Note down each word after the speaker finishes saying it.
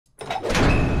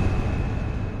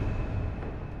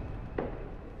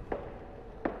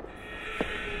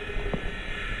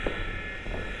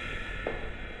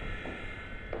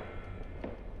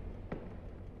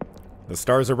The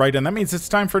stars are right, and that means it's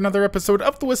time for another episode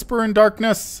of The Whisper in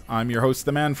Darkness. I'm your host,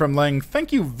 the Man from Leng.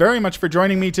 Thank you very much for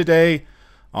joining me today.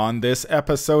 On this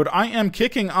episode, I am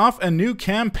kicking off a new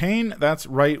campaign. That's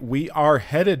right, we are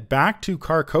headed back to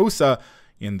Carcosa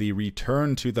in the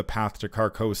Return to the Path to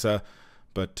Carcosa.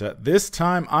 But this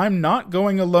time, I'm not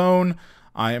going alone.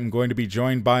 I am going to be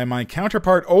joined by my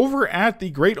counterpart over at the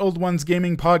Great Old Ones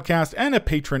Gaming Podcast and a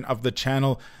patron of the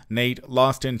channel, Nate,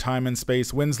 Lost in Time and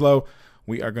Space Winslow.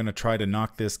 We are going to try to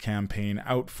knock this campaign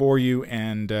out for you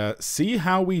and see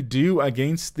how we do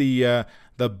against the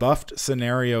buffed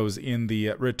scenarios in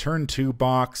the Return to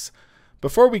box.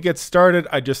 Before we get started,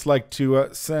 I'd just like to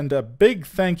send a big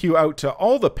thank you out to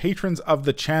all the patrons of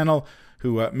the channel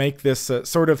who make this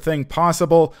sort of thing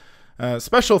possible.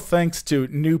 Special thanks to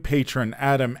new patron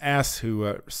Adam S.,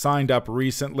 who signed up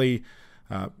recently.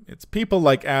 It's people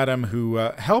like Adam who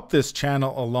help this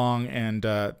channel along, and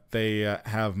they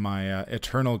have my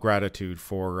eternal gratitude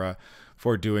for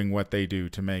doing what they do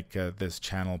to make this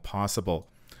channel possible.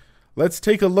 Let's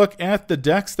take a look at the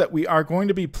decks that we are going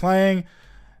to be playing.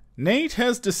 Nate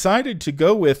has decided to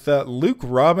go with Luke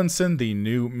Robinson, the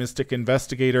new Mystic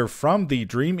Investigator from the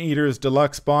Dream Eaters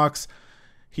Deluxe box.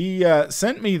 He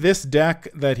sent me this deck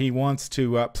that he wants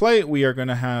to play. We are going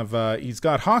to have, he's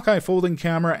got Hawkeye Folding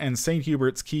Camera and St.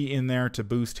 Hubert's Key in there to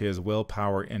boost his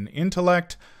willpower and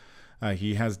intellect.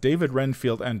 He has David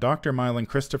Renfield and Dr. Mylan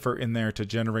Christopher in there to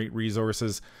generate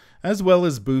resources, as well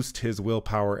as boost his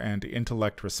willpower and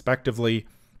intellect respectively.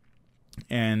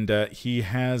 And he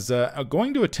has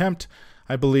going to attempt,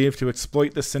 I believe, to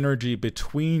exploit the synergy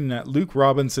between Luke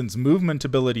Robinson's movement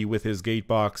ability with his gate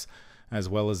box, as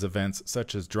well as events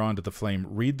such as Drawn to the Flame,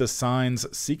 Read the Signs,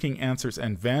 Seeking Answers,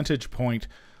 and Vantage Point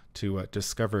to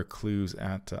discover clues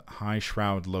at High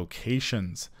Shroud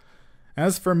locations.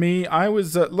 As for me, I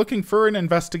was looking for an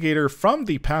investigator from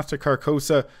the Path to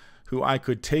Carcosa who I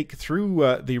could take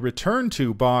through the Return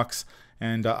to box,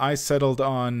 and I settled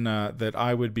on that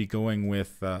I would be going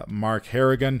with Mark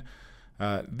Harrigan.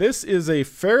 This is a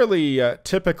fairly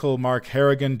typical Mark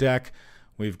Harrigan deck.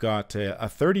 We've got a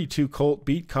 32 Colt,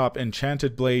 Beat Cop,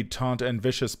 Enchanted Blade, Taunt, and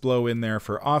Vicious Blow in there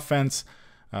for offense.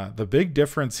 The big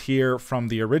difference here from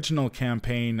the original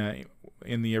campaign,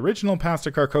 in the original Path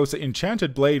to Carcosa,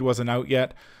 Enchanted Blade wasn't out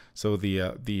yet, so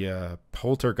the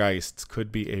Poltergeists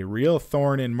could be a real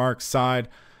thorn in Mark's side.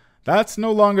 That's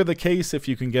no longer the case if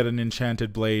you can get an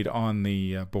Enchanted Blade on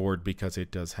the board, because it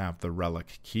does have the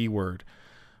Relic keyword.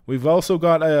 We've also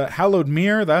got a Hallowed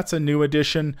Mirror. That's a new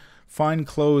addition. Fine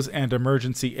Clothes and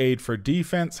Emergency Aid for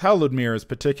defense. Hallowed Mirror is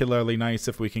particularly nice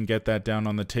if we can get that down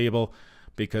on the table,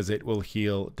 because it will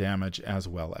heal damage as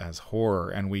well as horror.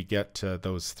 And we get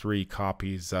those 3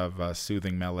 copies of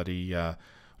Soothing Melody,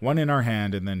 1 in our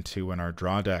hand and then 2 in our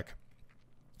draw deck.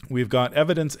 We've got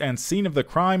Evidence and Scene of the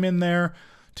Crime in there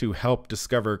to help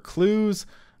discover clues.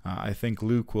 I think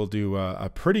Luke will do a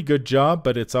pretty good job,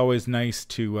 but it's always nice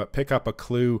to pick up a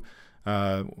clue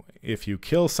if you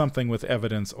kill something with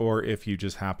evidence, or if you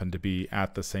just happen to be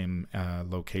at the same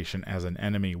location as an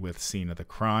enemy with Scene of the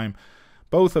Crime.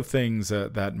 Both of things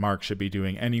that Mark should be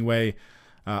doing anyway.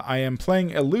 I am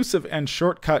playing Elusive and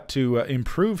Shortcut to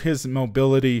improve his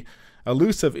mobility.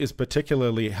 Elusive is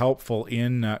particularly helpful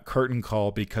in Curtain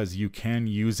Call, because you can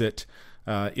use it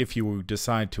if you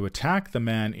decide to attack the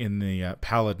man in the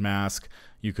Pallid Mask.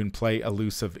 You can play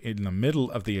Elusive in the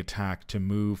middle of the attack to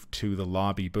move to the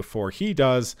lobby before he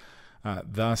does,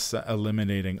 thus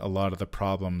eliminating a lot of the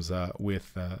problems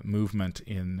with movement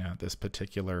in this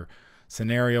particular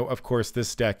scenario. Of course,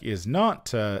 this deck is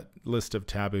not List of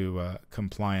Taboo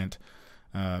compliant,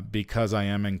 because I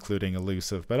am including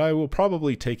Elusive, but I will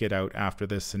probably take it out after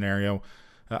this scenario.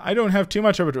 I don't have too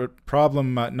much of a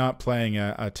problem not playing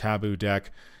a Taboo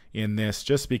deck in this,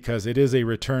 just because it is a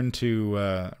return to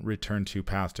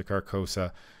Path to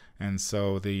Carcosa, and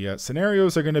so the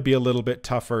scenarios are going to be a little bit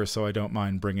tougher, so I don't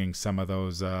mind bringing some of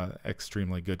those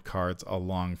extremely good cards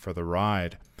along for the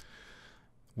ride.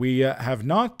 We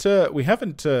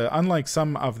haven't, unlike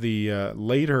some of the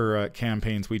later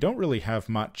campaigns, we don't really have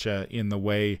much in the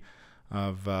way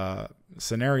of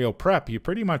scenario prep. You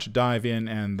pretty much dive in,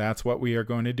 and that's what we are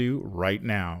going to do right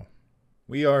now.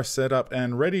 We are set up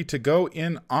and ready to go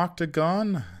in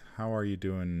Octagon. How are you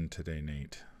doing today,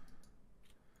 Nate?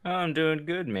 Oh, I'm doing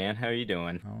good, man. How are you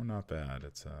doing? Oh, not bad.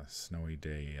 It's a snowy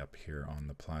day up here on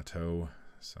the plateau,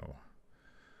 so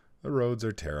the roads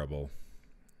are terrible.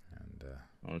 And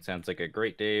well, it sounds like a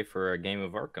great day for a game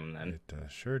of Arkham, then. It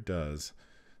sure does.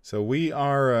 So we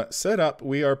are set up.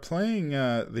 We are playing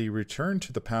the Return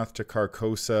to the Path to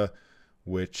Carcosa,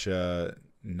 which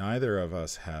neither of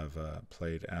us have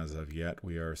played as of yet.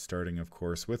 We are starting, of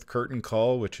course, with Curtain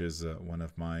Call, which is one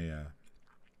of my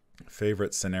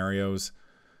favorite scenarios,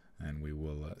 and we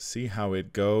will see how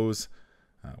it goes.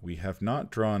 We have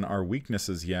not drawn our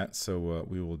weaknesses yet, so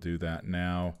we will do that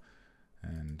now,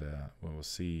 and we'll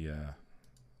see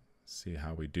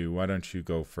how we do. Why don't you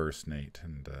go first, Nate,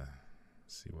 and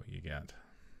see what you get.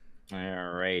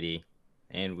 Alrighty.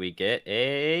 And we get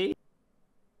a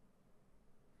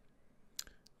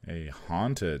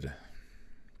haunted.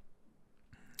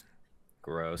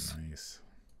 Gross. Nice.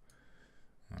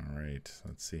 All right,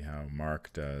 let's see how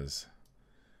Mark does.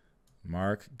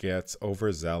 Mark gets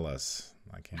overzealous.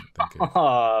 I can't think of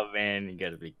Oh man, you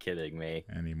gotta be kidding me.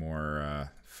 any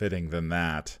more fitting than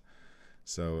that.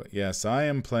 So yes, I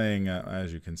am playing,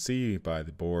 as you can see by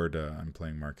the board, I'm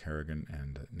playing Mark Harrigan,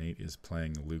 and Nate is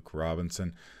playing Luke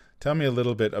Robinson. Tell me a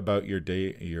little bit about your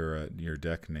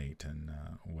deck, Nate, and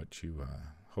what you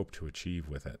hope to achieve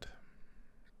with it.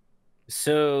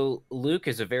 So Luke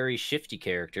is a very shifty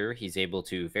character. He's able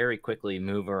to very quickly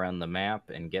move around the map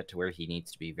and get to where he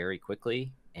needs to be very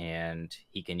quickly. And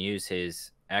he can use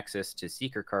his access to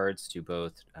Seeker cards to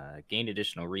both gain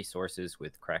additional resources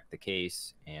with Crack the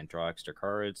Case and draw extra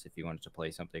cards if you wanted to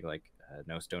play something like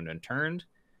No Stone Unturned.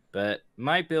 But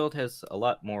my build has a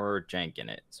lot more jank in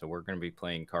it. So we're going to be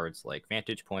playing cards like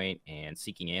Vantage Point and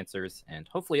Seeking Answers, and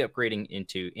hopefully upgrading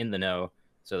into In the Know,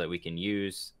 so that we can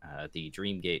use the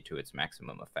Dream Gate to its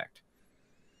maximum effect.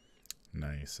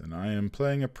 Nice. And I am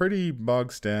playing a pretty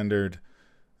bog standard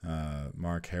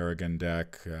Mark Harrigan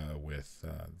deck with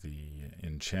the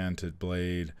Enchanted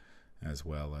Blade, as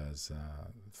well as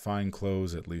Fine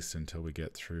Clothes, at least until we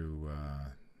get through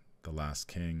the Last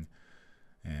King.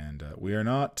 And we are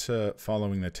not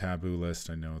following the taboo list.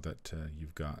 I know that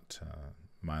you've got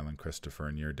Mylan Christopher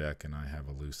in your deck, and I have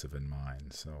Elusive in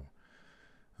mine. So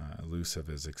Elusive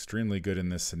is extremely good in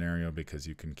this scenario because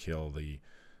you can kill the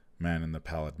man in the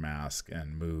pallid mask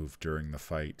and move during the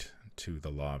fight to the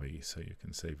lobby, so you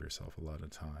can save yourself a lot of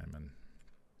time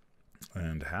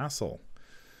and hassle,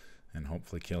 and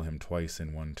hopefully kill him twice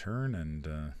in one turn, and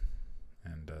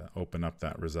open up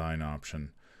that resign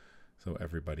option so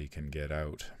everybody can get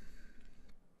out.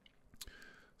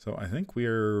 So I think we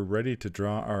are ready to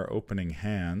draw our opening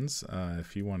hands.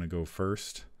 If you want to go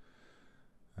first.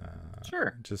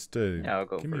 Sure. Just yeah, I'll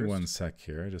go give first. me 1 sec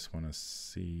here. I just want to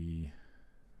see.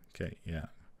 Okay, yeah.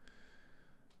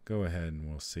 Go ahead and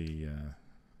we'll see.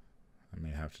 I may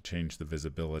have to change the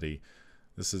visibility.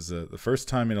 This is the first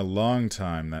time in a long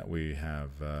time that we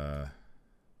have.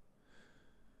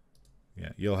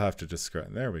 Yeah, you'll have to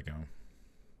describe. There we go.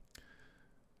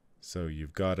 So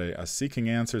you've got a Seeking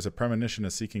Answers, a Premonition, a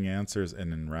Seeking Answers,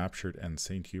 an Enraptured, and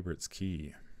St. Hubert's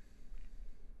Key.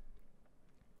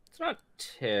 It's not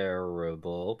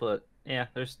terrible, but yeah,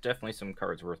 there's definitely some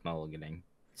cards worth mulliganing.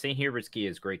 St. Hubert's Key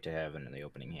is great to have in the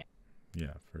opening hand.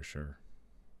 Yeah, for sure.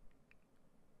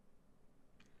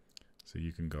 So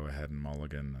you can go ahead and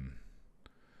mulligan. And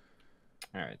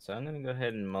all right, so I'm going to go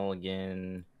ahead and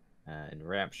mulligan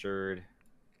Enraptured.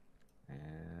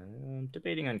 I'm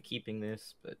debating on keeping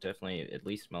this, but definitely at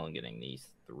least mulliganing these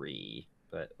three.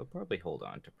 But I'll probably hold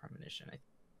on to Premonition, I think.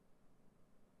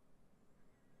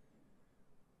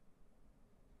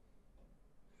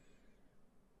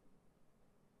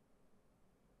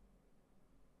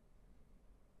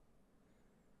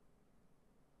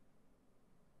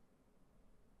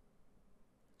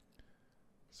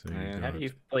 so How do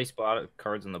you place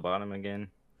cards on the bottom again?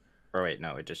 Or wait,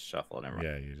 no, it just shuffled. Never mind.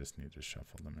 Yeah, you just need to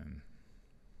shuffle them in.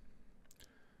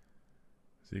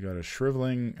 So you got a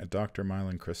Shriveling, a Dr.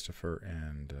 Mylan Christopher,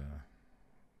 and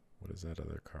what is that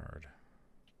other card?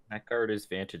 That card is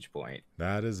Vantage Point.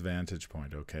 That is Vantage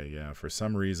Point. Okay, yeah. For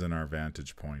some reason, our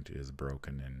Vantage Point is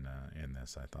broken in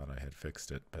this. I thought I had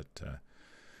fixed it, but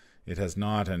it has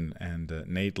not. And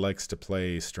Nate likes to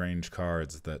play strange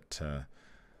cards that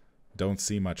don't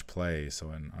see much play.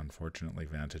 So unfortunately,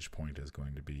 Vantage Point is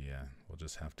going to be. We'll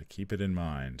just have to keep it in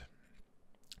mind.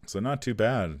 So not too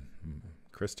bad.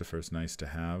 Christopher's nice to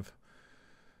have.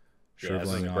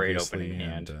 Shriveling, yeah, great obviously, opening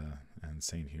hand. And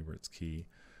St. Hubert's Key.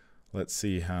 Let's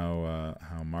see how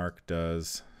Mark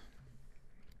does.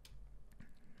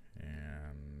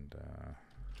 And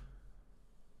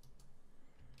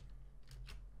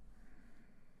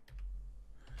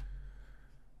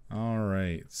all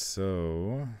right,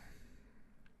 so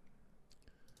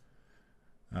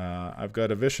I've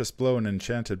got a Vicious Blow, an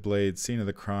Enchanted Blade, Scene of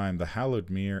the Crime, the Hallowed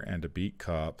Mirror, and a Beat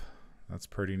Cop. That's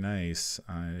pretty nice.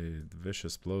 The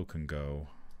Vicious Blow can go.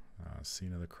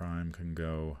 Scene of the Crime can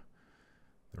go.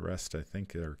 The rest, I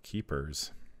think, are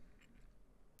keepers.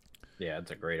 Yeah,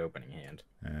 it's a great opening hand.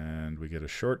 And we get a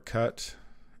shortcut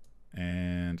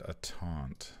and a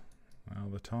taunt. Well,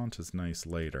 the taunt is nice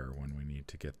later when we need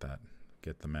to get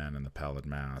the man in the pallid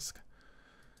mask.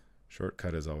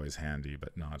 Shortcut is always handy,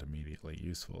 but not immediately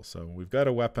useful. So we've got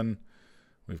a weapon,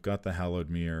 we've got the hallowed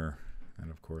mirror,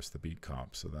 and of course the beat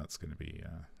cop. So that's going to be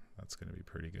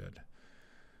pretty good.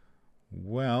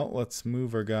 Well, let's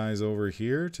move our guys over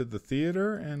here to the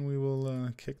theater, and we will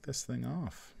kick this thing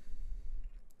off.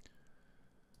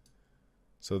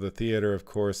 So the theater, of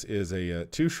course, is a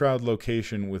two-shroud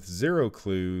location with 0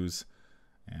 clues,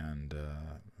 and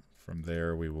from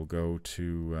there we will go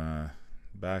to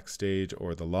backstage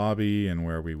or the lobby, and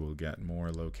where we will get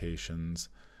more locations.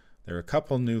 There are a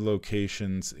couple new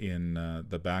locations in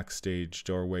the backstage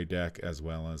doorway deck as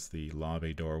well as the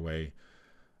lobby doorway.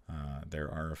 There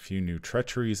are a few new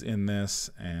treacheries in this,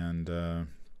 and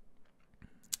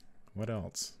what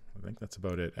else? I think that's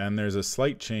about it. And there's a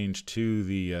slight change to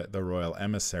the Royal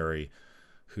Emissary,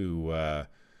 who,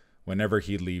 whenever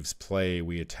he leaves play,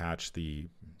 we attach the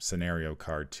scenario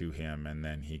card to him, and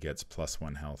then he gets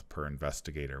 +1 health per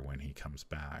investigator when he comes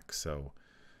back. So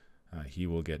he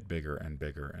will get bigger and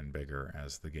bigger and bigger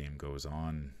as the game goes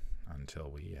on,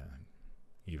 until we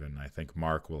even, I think,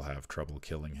 Mark will have trouble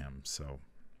killing him. So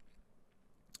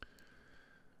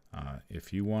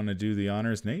if you want to do the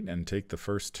honors, Nate, and take the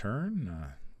first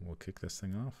turn, we'll kick this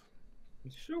thing off.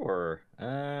 Sure.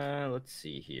 Let's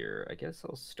see here. I guess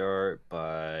I'll start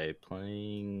by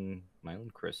playing my own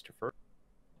Christopher.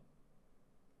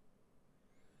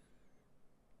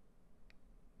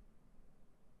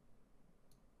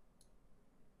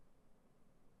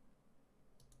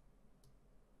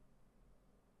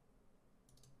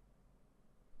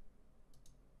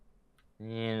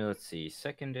 And let's see,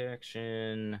 second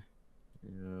action.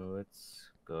 Let's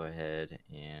go ahead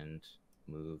and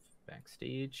move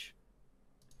backstage.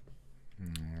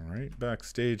 All right,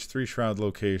 backstage, 3-shroud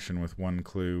location with 1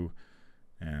 clue,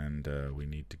 and we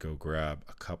need to go grab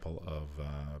a couple of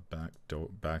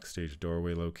backstage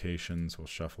doorway locations. We'll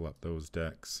shuffle up those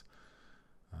decks.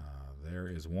 There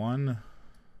is one.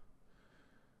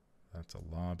 That's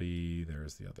a lobby.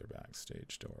 There's the other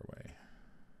backstage doorway.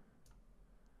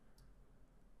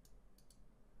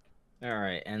 All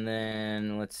right, and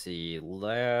then let's see.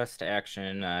 Last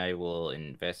action, I will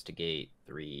investigate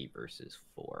 3 versus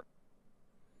 4.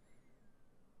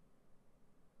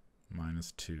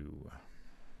 -2.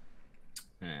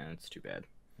 That's too bad.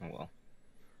 Oh well.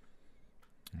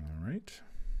 All right.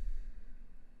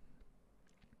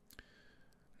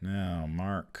 Now,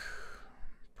 Mark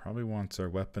probably wants our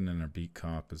weapon and our beat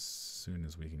cop as soon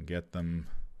as we can get them.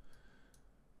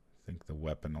 I think the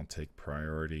weapon will take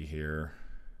priority here.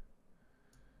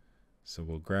 So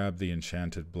we'll grab the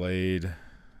enchanted blade,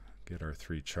 get our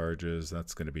 3 charges.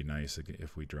 That's going to be nice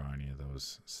if we draw any of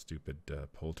those stupid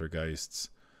poltergeists.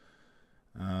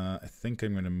 I think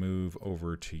I'm going to move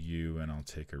over to you, and I'll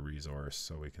take a resource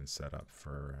so we can set up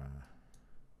for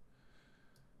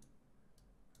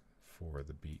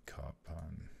the beat cop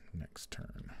on next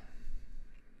turn.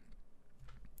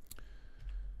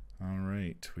 All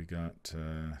right, we got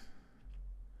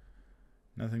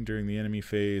nothing during the enemy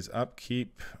phase.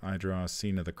 Upkeep, I draw a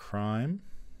scene of the crime.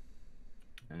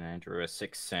 And I drew a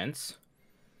 6th Sense.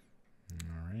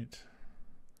 All right.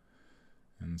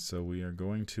 And so we are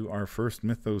going to our first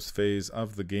Mythos phase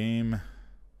of the game.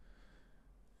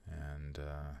 And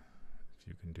if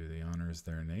you can do the honors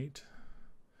there, Nate.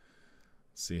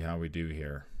 Let's see how we do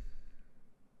here.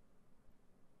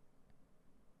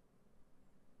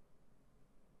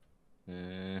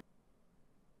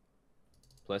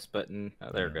 Plus button.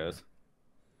 Oh, there it goes.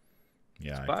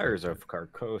 Yeah. Spires of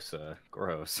Carcosa.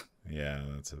 Gross. Yeah,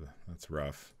 that's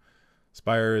rough.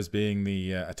 Spire is being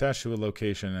the attached to a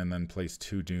location and then place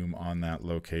 2 doom on that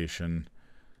location.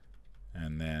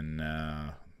 And then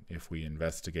if we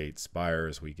investigate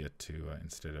spires, we get to,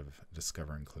 instead of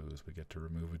discovering clues, we get to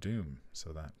remove a doom.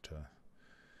 So that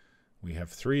we have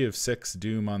 3 of 6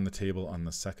 doom on the table on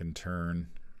the second turn.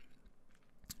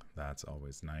 That's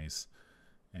always nice.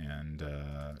 And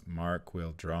Mark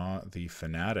will draw the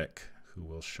fanatic, who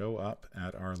will show up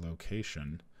at our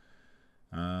location.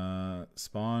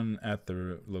 Spawn at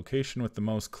the location with the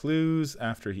most clues.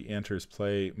 After he enters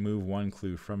play, move 1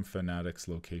 clue from Fanatic's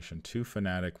location to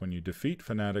Fanatic. When you defeat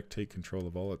Fanatic, take control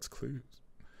of all its clues.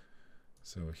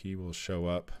 So he will show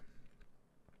up,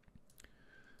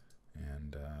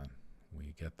 and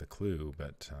we get the clue,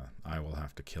 but I will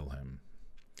have to kill him.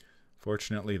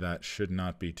 Fortunately, that should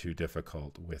not be too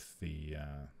difficult with the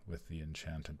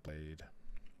enchanted blade.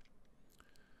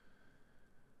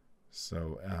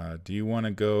 So, do you want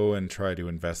to go and try to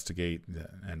investigate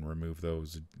and remove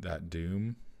that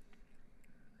doom?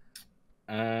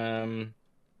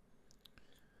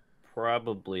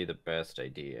 Probably the best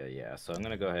idea, yeah. So I'm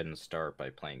gonna go ahead and start by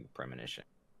playing Premonition.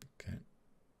 Okay.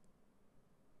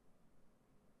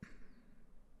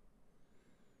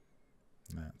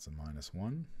 That's a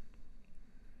 -1.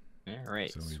 All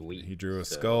right, so sweet. He drew a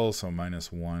skull, so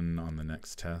 -1 on the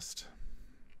next test.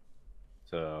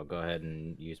 So I'll go ahead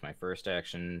and use my first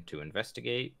action to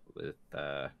investigate with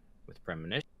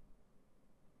Premonition.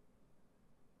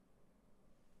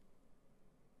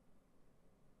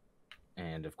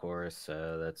 And of course,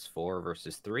 that's 4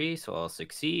 versus 3, so I'll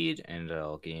succeed, and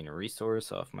I'll gain a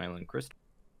resource off my Link Crystal.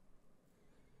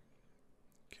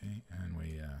 Okay, and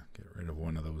we get rid of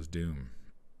one of those doom.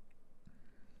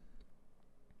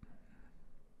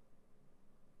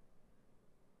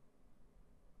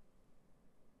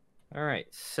 All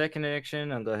right, second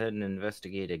action, I'll go ahead and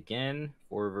investigate again.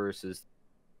 4 versus...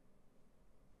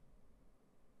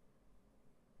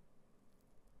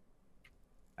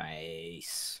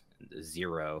 Nice.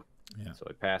 0. Yeah. So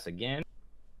I pass again.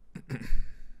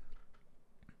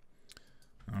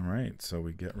 All right, so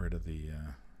we get rid of the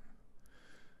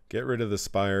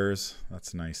spires.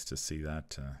 That's nice to see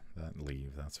that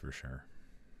leave. That's for sure.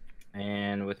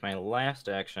 And with my last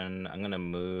action, I'm gonna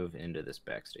move into this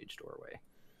backstage doorway.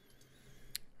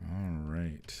 All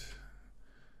right.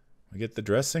 We get the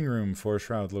dressing room, 4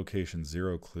 shroud location,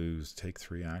 0 clues. Take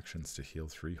 3 actions to heal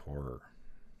 3 horror.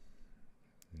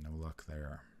 No luck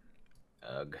there.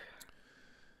 Ugh.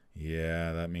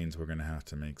 Yeah, that means we're gonna have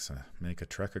to make a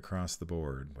trek across the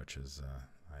board, which is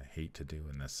I hate to do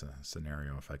in this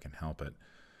scenario if I can help it.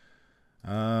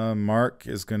 Mark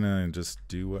is gonna just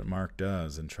do what Mark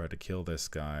does and try to kill this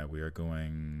guy. We are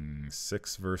going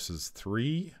 6 versus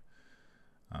 3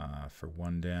 for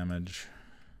 1 damage.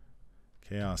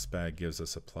 Chaos Bag gives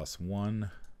us a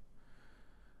 +1.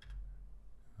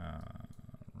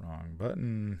 Wrong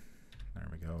button. There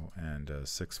we go. And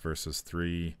 6 versus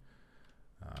 3.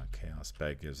 Chaos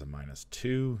Bag gives a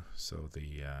 -2. So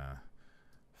the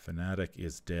Fanatic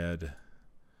is dead.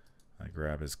 I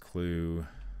grab his clue.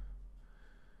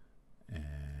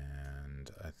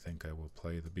 And I think I will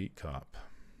play the Beat Cop.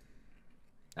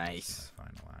 Nice.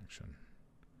 Final action.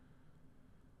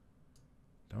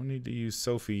 Don't need to use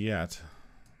Sophie yet.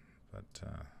 But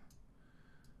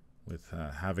with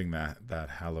having that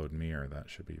hallowed mirror, that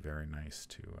should be very nice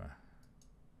to...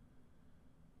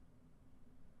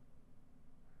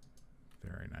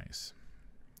 very nice.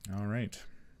 All right.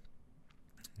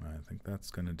 I think that's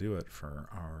going to do it for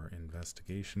our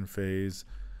investigation phase.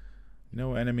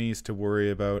 No enemies to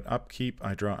worry about. Upkeep,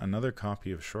 I draw another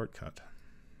copy of Shortcut.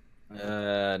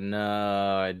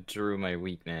 No, I drew my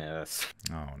weakness.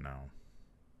 Oh, no.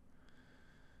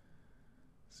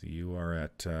 So you are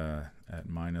at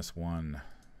 -1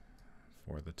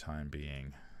 for the time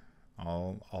being.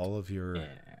 All of your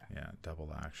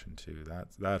double action too.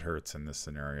 That hurts in this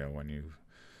scenario when you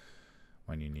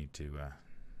need to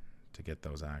get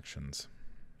those actions.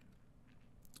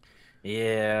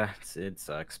 Yeah, it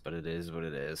sucks, but it is what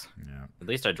it is. Yeah. At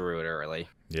least I drew it early.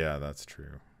 Yeah, that's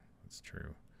true. That's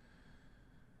true.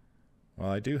 Well,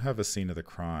 I do have a scene of the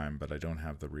crime, but I don't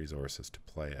have the resources to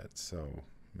play it, so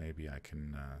maybe I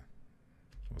can.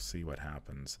 We'll see what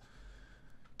happens.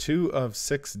 2 of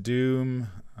 6 doom.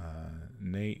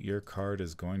 Nate, your card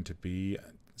is going to be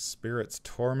Spirit's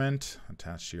Torment,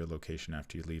 attached to your location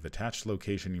after you leave. Attached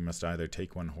location, you must either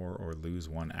take 1 horror or lose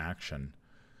 1 action.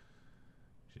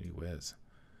 Gee whiz.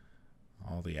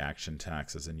 All the action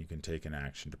taxes, and you can take an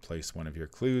action to place 1 of your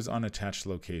clues on attached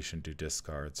location to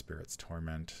discard Spirit's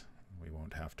Torment. We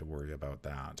won't have to worry about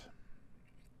that.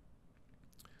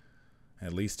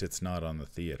 At least it's not on the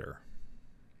theater.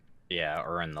 Yeah,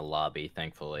 or in the lobby,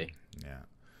 thankfully. Yeah.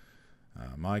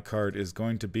 My card is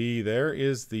going to be, there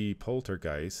is the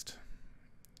Poltergeist.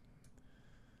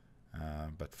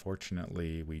 But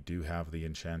fortunately, we do have the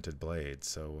Enchanted Blade.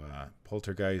 So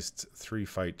Poltergeist, 3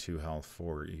 fight, 2 health,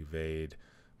 4 evade.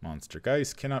 Monster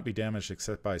Geist cannot be damaged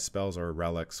except by spells or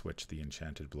relics, which the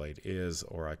Enchanted Blade is.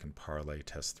 Or I can parlay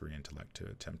test 3 intellect to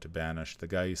attempt to banish the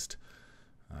Geist.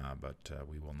 But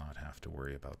we will not have to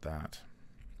worry about that.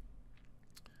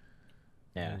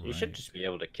 Yeah, you should just be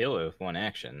able to kill it with 1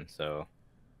 action, so...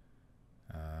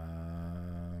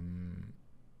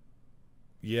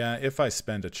 yeah, if I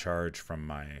spend a charge from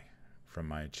my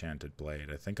Enchanted Blade,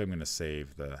 I think I'm going to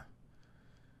save the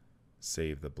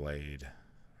blade.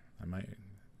 I might,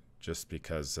 just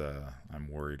because I'm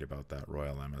worried about that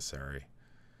Royal Emissary,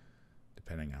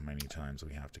 depending how many times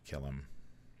we have to kill him.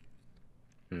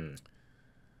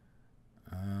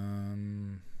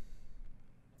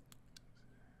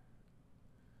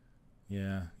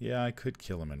 Yeah, I could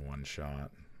kill him in one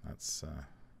shot. That's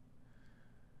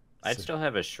I'd still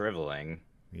have a shriveling.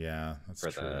 Yeah, that's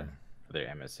true. For the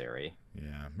emissary.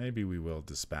 Yeah, maybe we will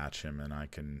dispatch him, and I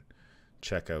can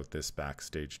check out this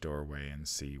backstage doorway and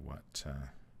see what.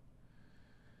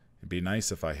 It'd be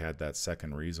nice if I had that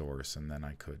second resource, and then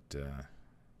I could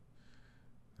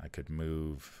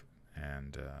move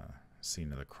and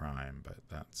scene of the crime, but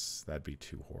that'd be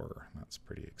too horror. That's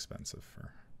pretty expensive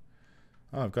for.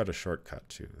 Oh, I've got a shortcut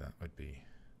too. That would be.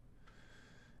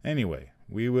 Anyway,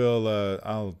 we will.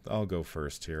 I'll go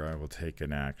first here. I will take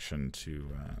an action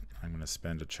to. I'm going to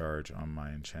spend a charge on my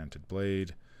enchanted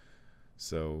blade.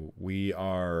 So we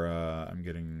are. I'm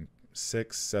getting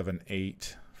 6, 7,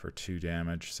 8 for 2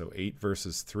 damage. So 8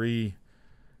 versus 3.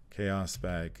 Chaos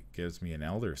Bag gives me an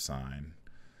Elder Sign.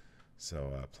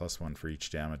 So +1 for each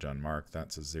damage on mark.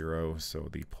 That's a 0. So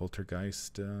the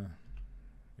Poltergeist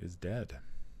is dead.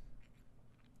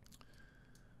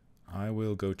 I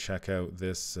will go check out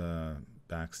this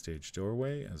backstage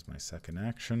doorway as my second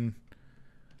action.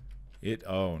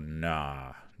 Oh,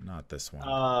 nah. Not this one.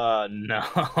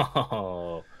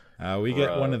 No. We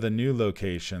get one of the new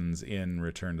locations in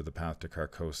Return to the Path to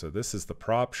Carcosa. This is the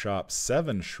Prop Shop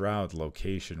 7 Shroud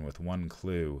location with 1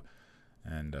 clue.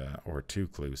 And or 2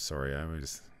 clues, sorry. I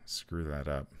always screw that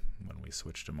up when we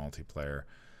switch to multiplayer.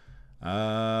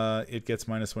 It gets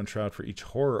 -1 shroud for each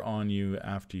horror on you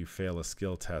after you fail a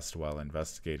skill test while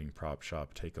investigating Prop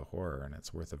Shop. Take a horror, and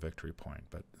it's worth a victory point.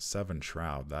 But 7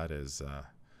 shroud, that is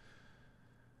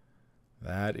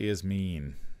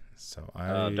mean. So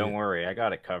don't worry, I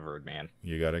got it covered, man.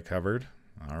 You got it covered?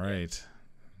 All right.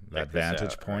 That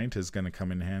vantage point is going to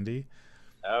come in handy.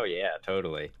 Oh yeah,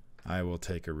 totally. I will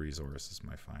take a resource as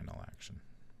my final action.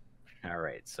 All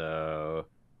right, so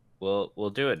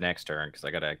we'll do it next turn because I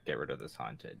gotta get rid of this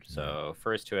haunted. So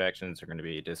first 2 actions are going to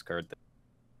be discard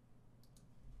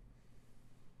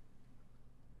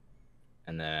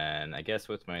and then I guess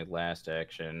with my last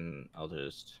action I'll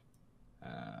just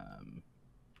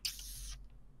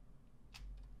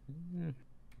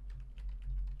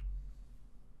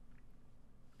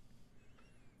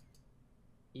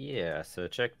yeah, so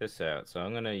check this out. So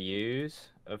I'm going to use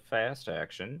a fast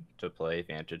action to play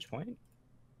Vantage Point.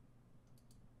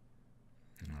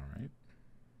 All right.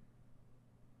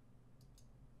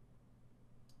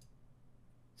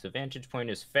 So Vantage Point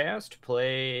is fast.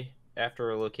 Play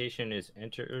after a location is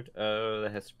entered. Oh,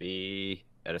 that has to be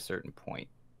at a certain point.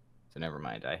 So never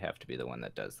mind. I have to be the one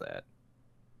that does that.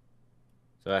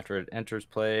 So after it enters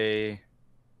play,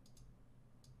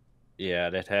 yeah,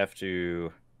 I'd have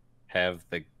to have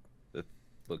the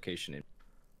location in.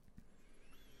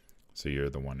 So you're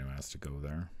the one who has to go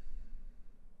there.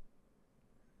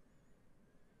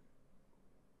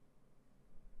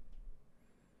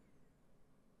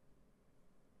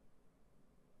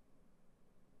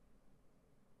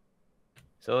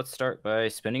 So let's start by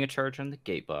spending a charge on the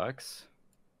gate box.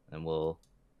 And we'll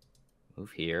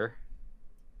move here.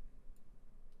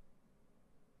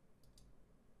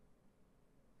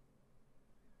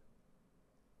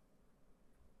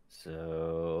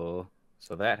 So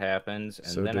that happens, and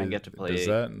so then I get to play. Does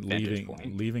that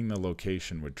leaving the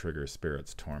location would trigger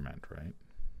Spirit's Torment, right?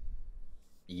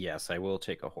 Yes, I will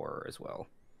take a horror as well.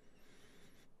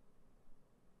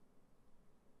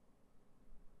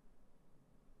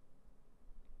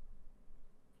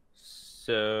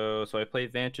 So I play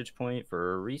Vantage Point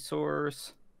for a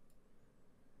resource,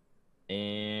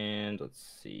 and let's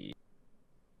see.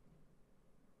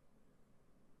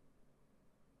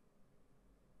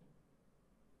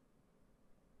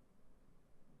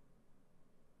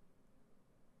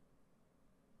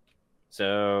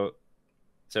 So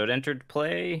it entered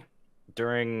play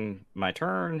during my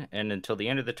turn, and until the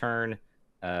end of the turn,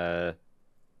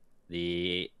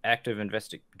 the active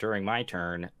during my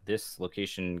turn, this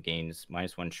location gains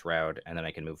 -1 shroud, and then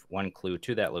I can move 1 clue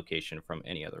to that location from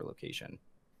any other location.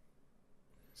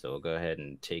 So we'll go ahead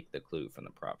and take the clue from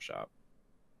the prop shop.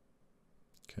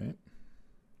 Okay.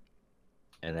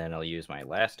 And then I'll use my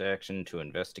last action to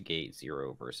investigate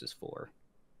 0 versus 4.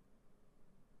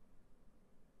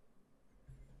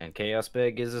 And Chaos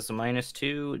Bag gives us a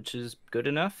 -2, which is good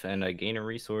enough, and I gain a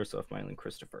resource off Myling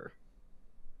Christopher.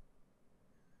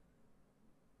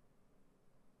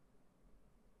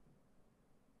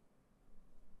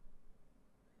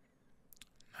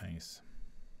 Nice.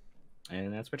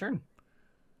 And that's my turn.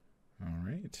 All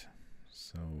right.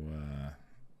 So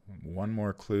 1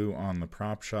 more clue on the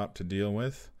prop shop to deal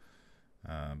with.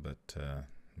 But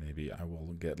maybe I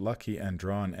will get lucky and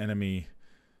draw an enemy,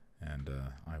 and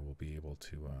I will be able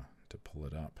to pull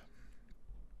it up.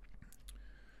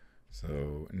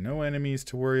 So no enemies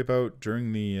to worry about.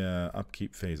 During the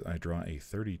upkeep phase, I draw a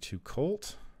 32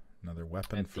 Colt. Another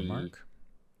weapon for Mark.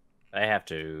 I have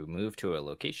to move to a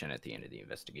location at the end of the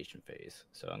investigation phase.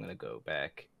 So I'm going to go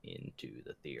back into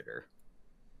the theater.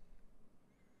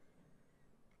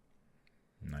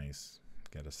 Nice.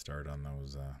 Get a start on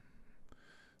those.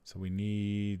 So we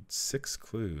need 6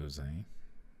 clues, eh?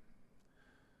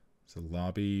 So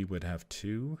lobby would have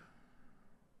 2.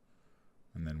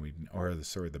 And then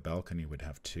the balcony would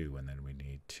have 2, and then we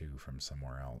need 2 from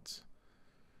somewhere else.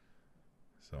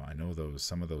 So I know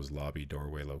some of those lobby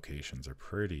doorway locations are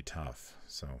pretty tough.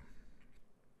 So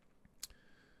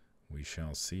we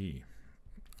shall see.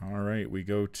 All right, we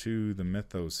go to the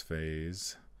Mythos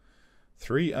phase.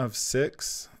 3 of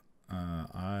 6.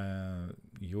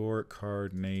 Your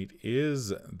card, Nate,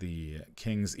 is the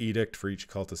King's Edict for each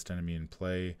cultist enemy in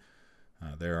play.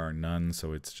 There are none,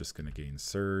 so it's just going to gain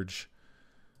Surge.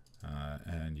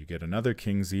 And you get another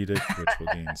King's Edict, which will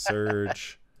gain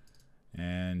Surge.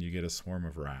 And you get a Swarm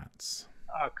of Rats.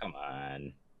 Oh, come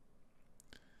on.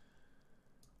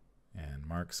 And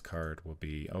Mark's card will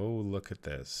be, oh, look at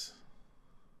this.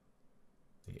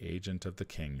 The Agent of the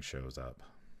King shows up.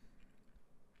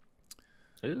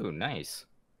 Ooh, nice.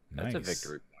 That's a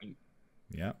victory point.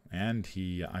 Yeah, and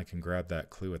I can grab that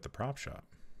clue at the prop shop.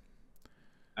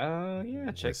 Oh,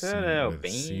 yeah, check that out.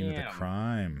 Bam. Scene of the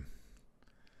crime.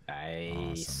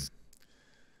 Nice.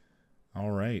 Awesome.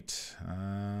 All right.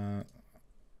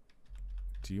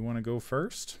 Do you want to go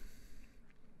first?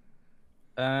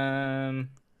 Yeah,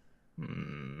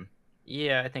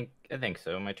 I think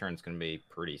so. My turn's gonna be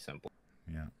pretty simple.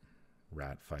 Yeah.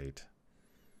 Rat fight.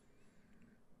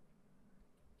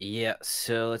 Yeah,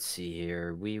 so let's see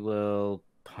here. We will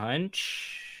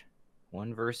punch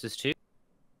 1 versus 2.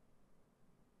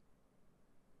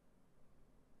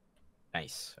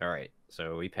 Nice. All right.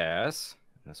 So we pass.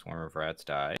 The Swarm of Rats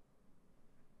die.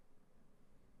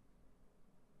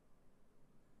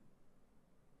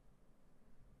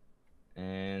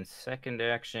 And second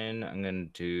action, I'm going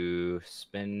to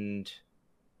spend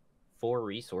 4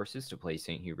 resources to play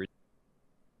St. Hubert.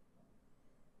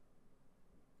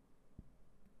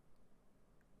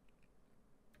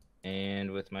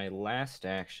 And with my last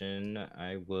action,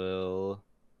 I will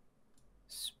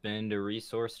spend a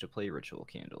resource to play Ritual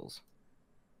Candles.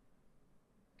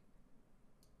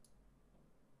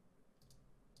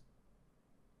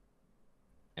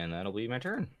 And that'll be my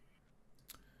turn.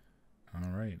 All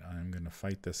right, I'm going to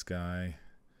fight this guy.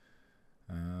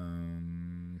 I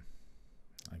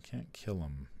can't kill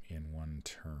him in 1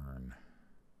 turn.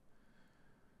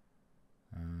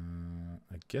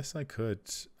 I guess I could.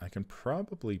 I can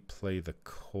probably play the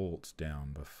Colt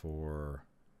down before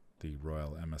the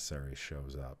Royal Emissary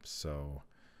shows up. So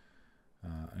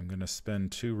I'm going to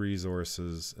spend 2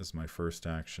 resources as my first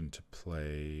action to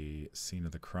play Scene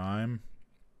of the Crime.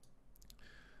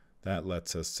 That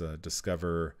lets us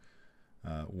discover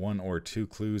 1 or 2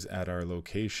 clues at our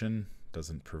location.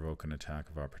 Doesn't provoke an attack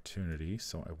of opportunity,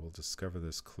 so I will discover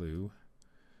this clue.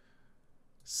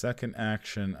 Second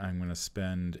action, I'm going to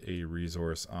spend a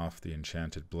resource off the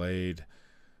Enchanted Blade.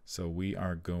 So we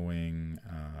are going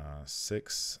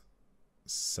 6,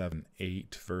 7,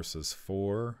 8 versus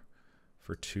 4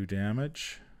 for 2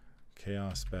 damage.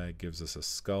 Chaos Bag gives us a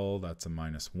skull. That's a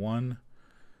 -1.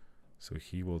 So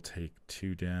he will take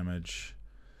 2 damage.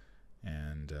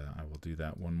 And I will do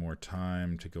that 1 more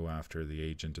time to go after the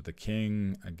Agent of the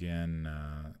King. Again,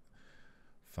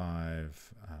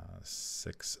 5,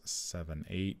 6, 7,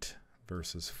 8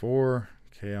 versus 4.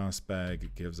 Chaos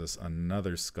Bag gives us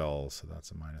another skull, so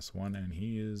that's a -1, and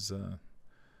he is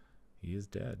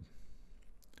dead.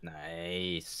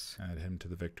 Nice. Add him to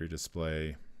the victory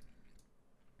display,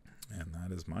 and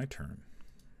that is my turn.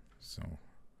 So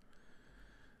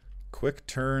quick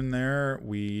turn there.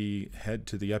 We head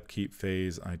to the upkeep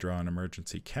phase. I draw an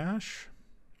emergency cash.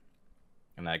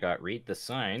 And I got Read the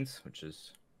Signs, which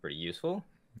is pretty useful.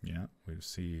 Yeah,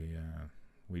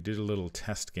 we did a little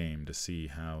test game to see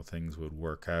how things would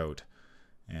work out,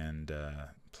 and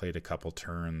played a couple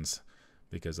turns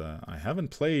because I haven't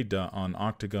played on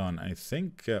Octagon, I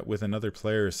think, with another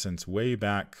player since way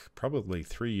back, probably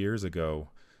 3 years ago,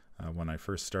 when I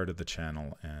first started the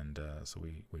channel. And so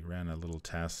we ran a little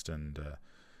test, and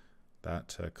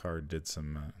that card did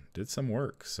some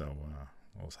work. So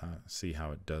we'll see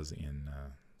how it does in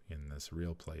this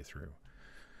real playthrough.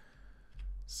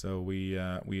 So we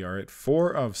are at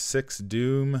 4 of 6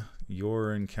 Doom.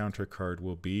 Your encounter card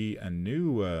will be a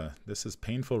new, this is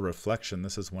Painful Reflection.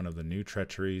 This is one of the new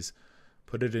treacheries.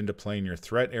 Put it into play in your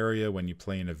threat area. When you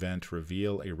play an event,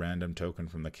 reveal a random token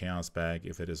from the Chaos Bag.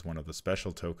 If it is one of the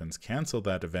special tokens, cancel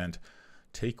that event.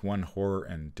 Take 1 horror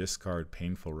and discard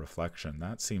painful reflection.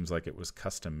 That seems like it was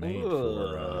custom made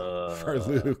for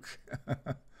Luke.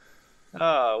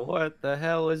 Oh, what the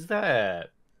hell is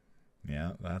that?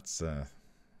 Yeah, that's a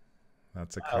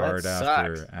That card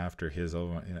sucks. after his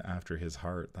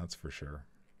heart. That's for sure.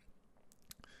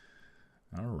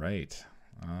 All right.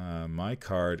 My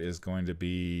card is going to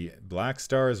be Black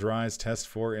Stars Rise, test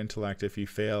 4 intellect. If you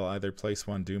fail, either place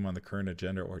 1 doom on the current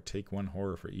agenda or take 1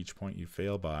 horror for each point you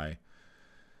fail by.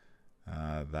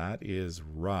 That is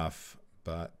rough,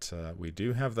 but we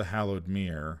do have the Hallowed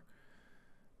Mirror.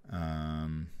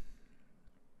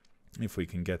 If we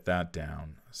can get that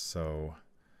down. So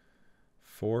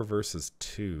 4 versus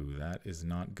 2, that is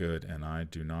not good, and I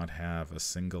do not have a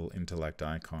single intellect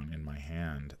icon in my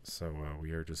hand. So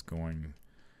we are just going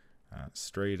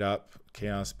straight up.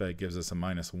 Chaos Bag gives us a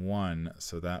 -1,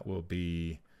 so that will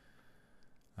be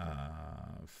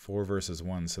 4 versus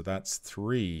 1, so that's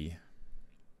 3.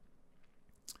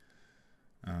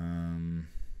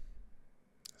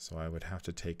 So I would have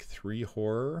to take 3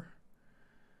 horror,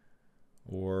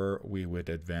 or we would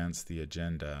advance the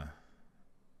agenda.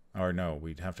 Or no,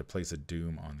 we'd have to place a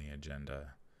doom on the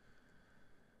agenda.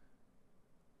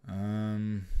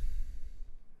 I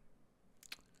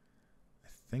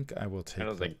think I will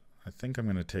take. I think I'm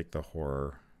going to take the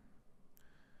horror.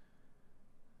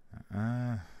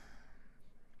 I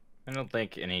don't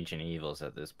think an Ancient Evils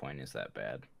at this point is that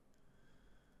bad.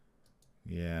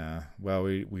 Yeah. Well,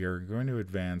 we are going to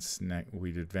advance.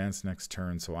 We'd advance next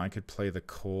turn, so I could play the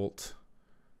Colt.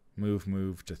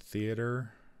 Move to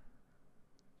theater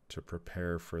to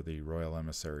prepare for the Royal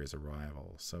Emissary's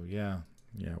arrival. So yeah,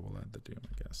 we'll add the doom,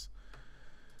 I guess.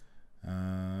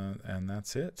 And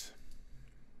that's it.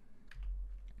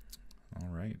 All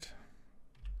right.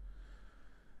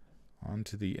 On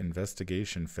to the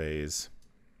investigation phase.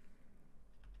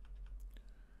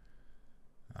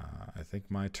 I think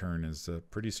my turn is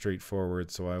pretty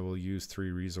straightforward, so I will use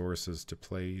 3 resources to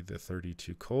play the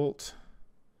 32 Colt.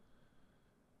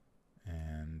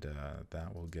 And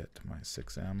that will get my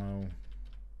 6 ammo.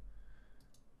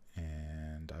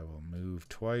 And I will move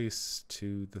twice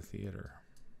to the theater.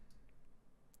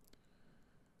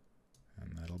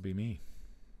 And that'll be me.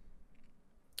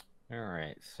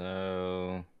 Alright,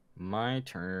 so my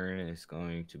turn is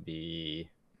going to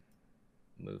be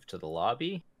move to the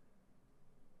lobby.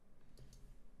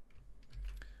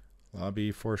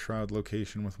 Lobby, 4 shroud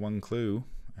location with 1 clue.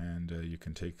 And you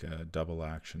can take a double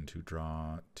action to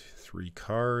draw 3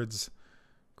 cards.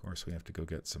 Of course, we have to go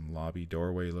get some lobby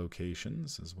doorway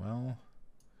locations as well.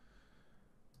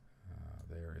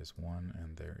 There is 1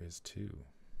 and there is 2.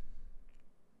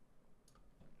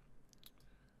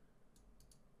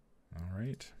 All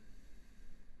right.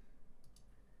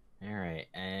 All right,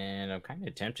 and I'm kind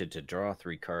of tempted to draw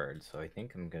 3 cards, so I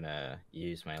think I'm going to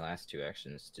use my last 2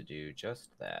 actions to do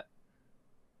just that.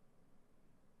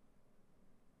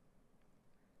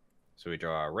 So we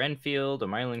draw a Renfield, a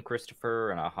Mylan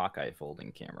Christopher, and a Hawkeye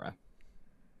folding camera.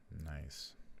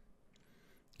 Nice.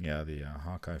 Yeah, the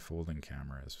Hawkeye folding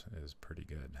camera is pretty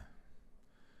good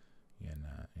in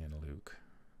Luke.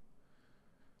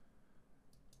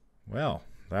 Well,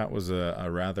 that was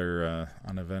a rather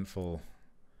uneventful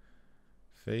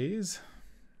phase.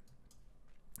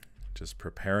 Just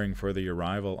preparing for the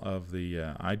arrival of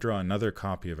the... I draw another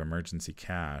copy of Emergency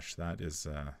Cash. That is...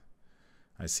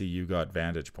 I see you got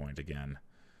Vantage Point again.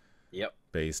 Yep.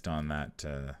 Based on that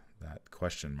that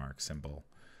question mark symbol.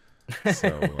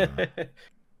 So,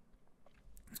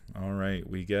 all right,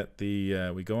 we get the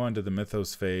we go on to the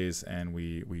Mythos phase, and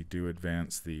we do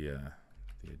advance the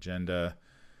agenda.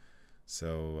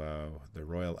 So the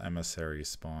Royal Emissary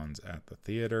spawns at the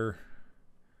theater,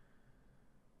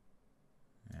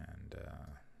 and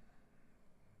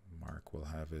Mark will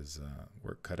have his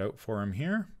work cut out for him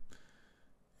here.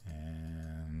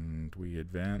 And we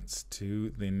advance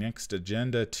to the next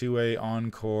agenda, 2A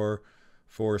Encore.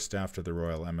 Forced after the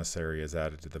Royal Emissary is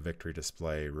added to the victory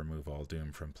display. Remove all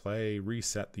doom from play.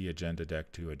 Reset the agenda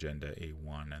deck to agenda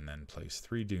A1 and then place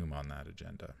 3 doom on that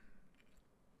agenda.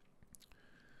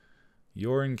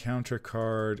 Your encounter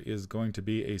card is going to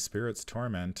be a Spirit's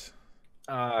Torment.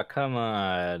 Ah, come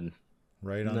on.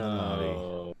 Right on the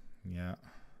lobby. Yeah.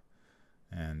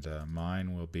 And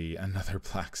mine will be another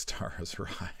Black Stars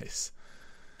Rise.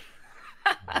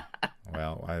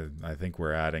 Well, I think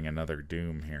we're adding another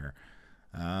Doom here.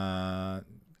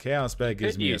 Chaos Bag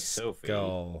gives me a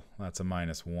Skull. That's a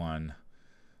 -1.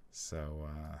 So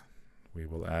we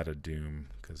will add a Doom,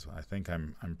 because I think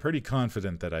I'm pretty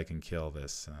confident that I can kill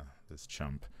this this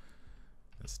chump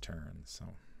this turn.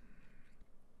 So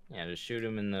yeah, just shoot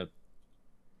him in the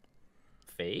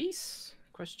face? ?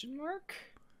 Question mark?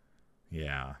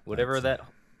 Yeah. Whatever that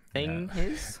thing yeah.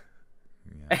 is.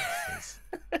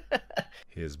 Yeah,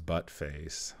 his butt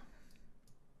face,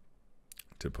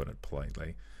 to put it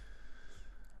politely.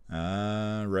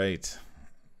 Right.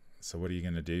 So what are you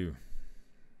going to do?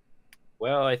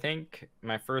 Well, I think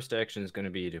my first action is going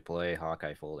to be to play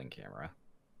Hawkeye folding camera.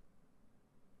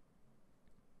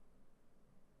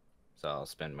 So I'll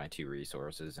spend my 2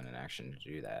 resources in an action to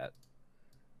do that.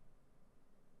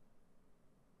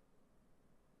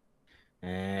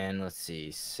 And let's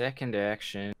see, second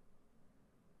action.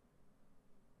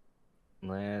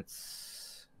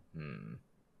 Let's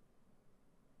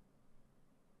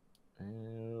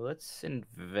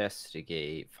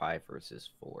investigate 5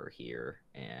 versus 4 here,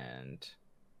 and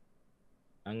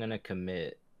I'm gonna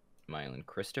commit Mylan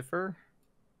Christopher.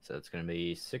 So it's gonna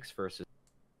be 6 versus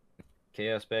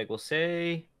Chaos Bag. Will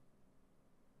say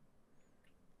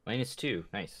 -2.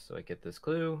 Nice. So I get this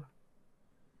clue.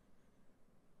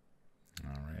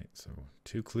 All right. So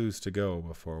 2 clues to go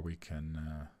before we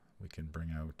can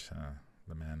bring out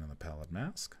the man in the pallid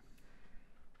mask.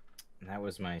 That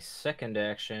was my second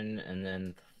action, and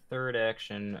then third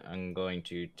action, I'm going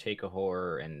to take a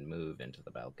horror and move into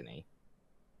the balcony.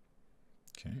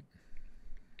 Okay.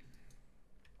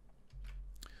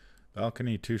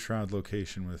 Balcony, 2 shroud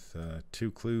location with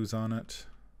 2 clues on it.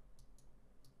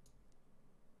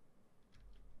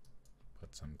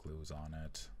 Put some clues on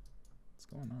it. What's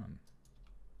going on?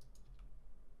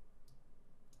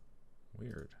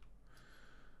 Weird.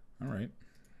 All right.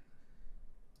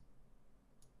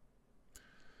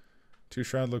 2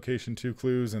 shroud location, 2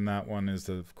 clues, and that one is,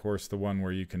 of course, the one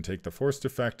where you can take the forced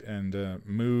effect and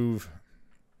move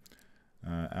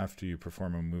after you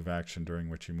perform a move action during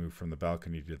which you move from the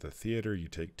balcony to the theater. You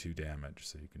take 2 damage,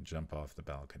 so you can jump off the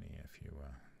balcony if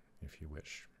you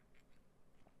wish.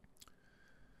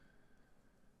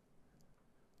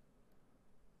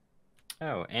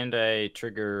 Oh, and I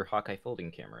trigger Hawkeye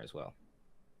folding camera as well.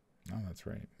 Oh, that's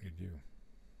right, you do.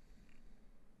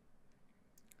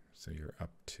 So you're up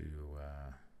to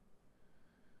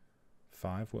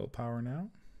 5 willpower now,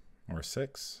 or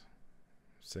 6.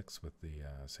 6 with the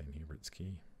St. Hubert's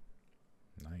key.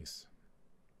 Nice.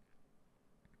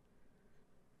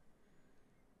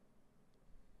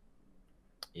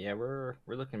 Yeah, we're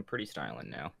looking pretty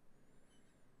styling now.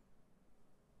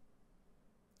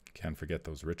 Can't forget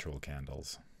those ritual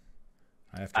candles.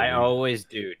 I always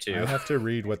do too. I have to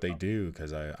read what they do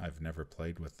because I've never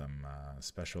played with them.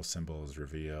 Special symbols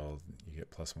revealed. You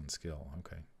get +1 skill.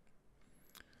 Okay.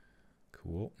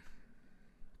 Cool.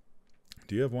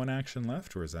 Do you have 1 action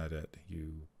left, or is that it?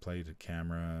 You played a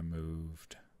camera,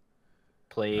 moved.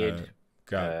 Played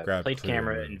Grabbed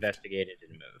camera, investigated,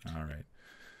 and moved. All right.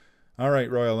 All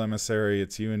right, Royal Emissary,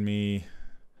 it's you and me.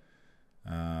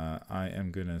 I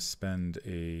am going to spend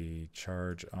a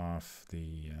charge off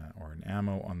or an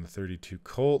ammo on the 32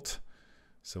 Colt.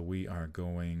 So we are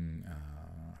going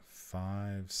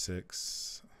 5,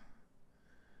 6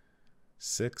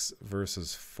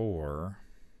 versus 4.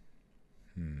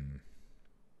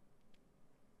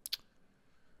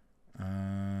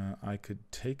 I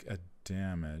could take a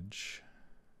damage.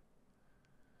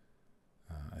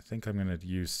 I think I'm going to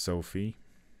use Sophie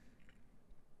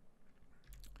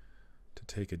to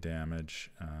take a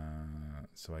damage.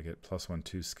 So I get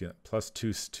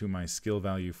 +2 to my skill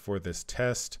value for this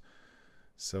test.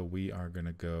 So we are going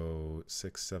to go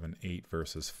 6, 7, 8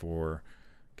 versus 4.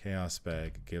 Chaos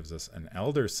Bag gives us an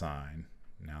Elder Sign.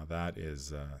 Now that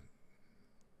is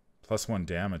 +1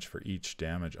 damage for each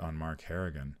damage on Mark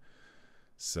Harrigan.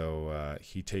 So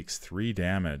he takes 3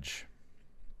 damage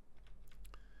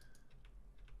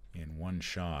in 1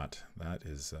 shot. That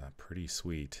is pretty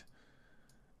sweet.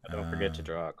 Don't forget to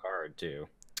draw a card too.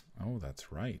 Oh,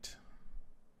 that's right.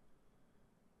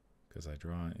 Because I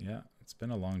draw, yeah, it's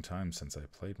been a long time since I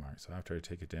played Mark. So after I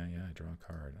take it down, yeah, I draw a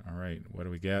card. All right, what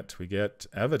do we get? We get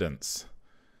evidence.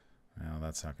 Now,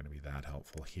 that's not going to be that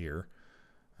helpful here.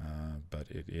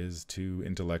 But it is 2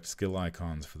 intellect skill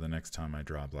icons for the next time I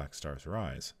draw Black Star's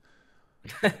Rise.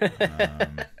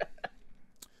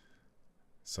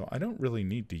 So I don't really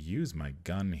need to use my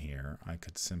gun here. I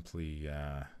could simply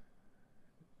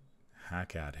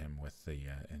hack at him with the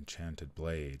enchanted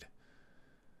blade.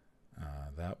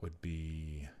 That would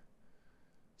be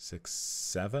 6,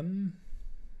 7.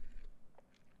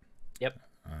 Yep.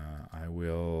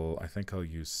 I think I'll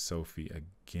use Sophie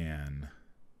again.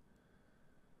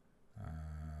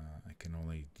 I can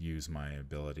only use my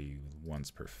ability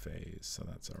once per phase, so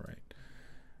that's all right.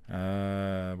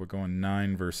 We're going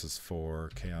 9 versus 4.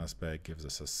 Chaos Bag gives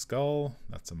us a skull.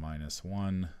 That's a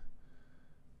 -1.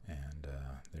 And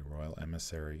the Royal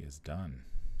Emissary is done.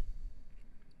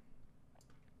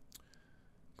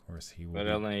 course, he will But be...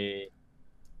 only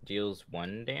deals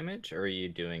 1 damage, or are you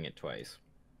doing it twice?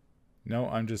 No,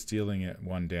 I'm just dealing it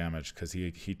 1 damage because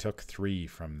he took 3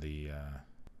 from the...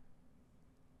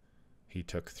 he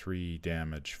took 3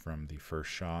 damage from the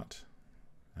first shot,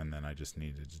 and then I just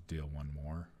needed to deal 1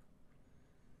 more.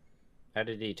 How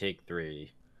did he take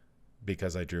 3?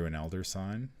 Because I drew an Elder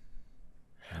Sign,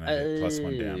 and I hit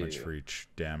 +1 damage for each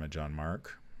damage on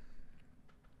mark.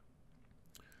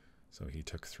 So he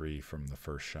took 3 from the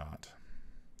first shot.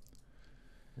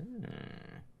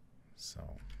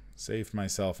 So saved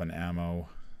myself an ammo.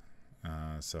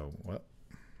 So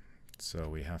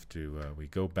we have to we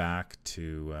go back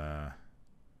to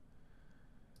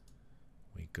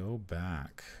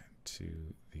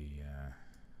the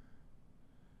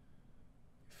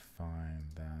find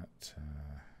that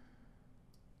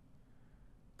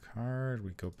card.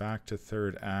 We go back to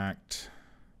 3rd act.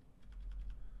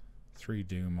 3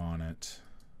 doom on it,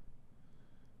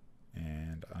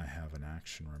 and I have an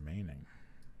action remaining.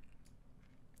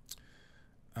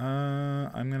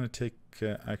 I'm going to take,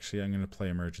 actually I'm going to play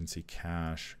Emergency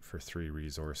Cash for 3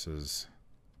 resources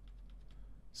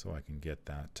so I can get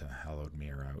that Hallowed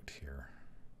Mirror out here.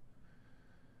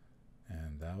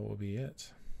 And that will be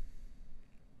it.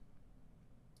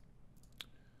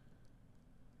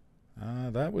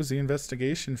 That was the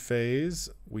investigation phase.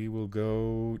 We will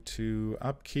go to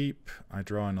upkeep. I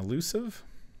draw an elusive.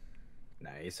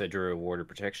 Nice. I drew a ward of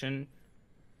protection.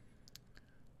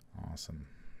 Awesome.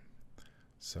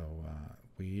 So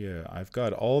I've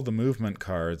got all the movement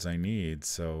cards I need.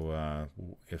 So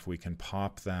if we can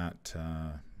pop that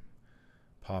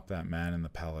man in the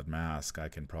pallid mask, I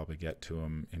can probably get to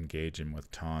him, engage him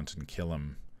with taunt, and kill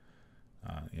him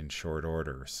in short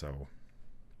order. So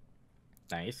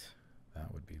nice.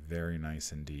 That would be very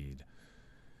nice indeed.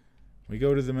 We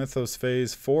go to the Mythos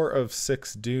phase. 4 of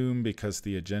 6 Doom because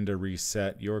the agenda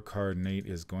reset. Your card, Nate,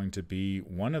 is going to be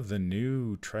one of the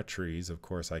new treacheries. Of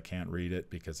course, I can't read it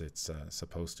because it's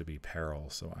supposed to be Peril,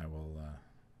 so I will...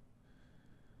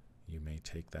 you may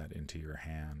take that into your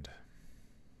hand.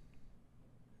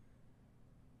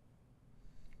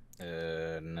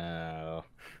 No.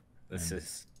 This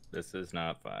is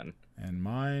not fun. And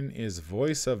mine is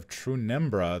Voice of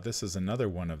Trunembra. This is another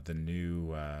one of the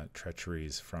new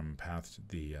treacheries from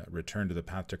the Return to the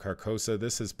Path to Carcosa.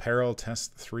 This is Peril.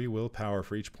 Test 3 willpower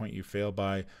for each point you fail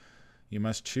by. You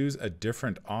must choose a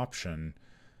different option.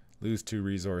 Lose 2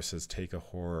 resources, take a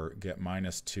horror, get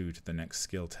 -2 to the next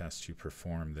skill test you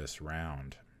perform this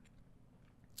round.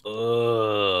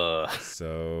 Ugh.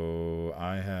 So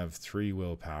I have 3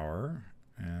 willpower,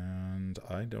 and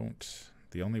I don't...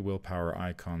 The only willpower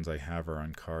icons I have are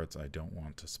on cards I don't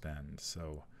want to spend.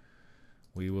 So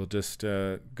we will just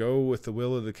go with the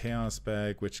Will of the Chaos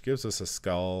bag, which gives us a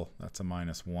skull. That's a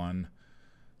 -1.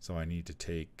 So I need to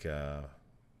take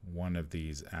one of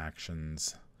these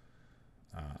actions.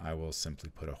 I will simply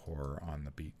put a horror on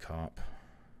the Beat Cop.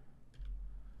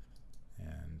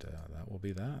 And that will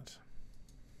be that.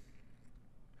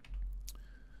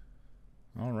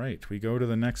 All right, we go to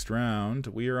the next round.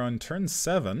 We are on turn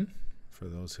 7. For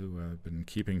those who have been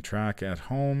keeping track at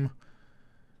home,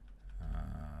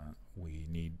 we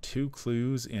need 2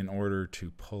 clues in order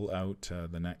to pull out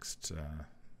the next,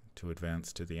 to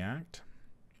advance to the act.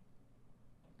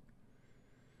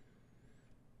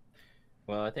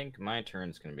 Well, I think my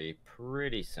turn's going to be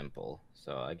pretty simple,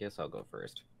 so I guess I'll go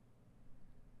first.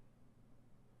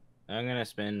 I'm going to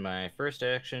spend my first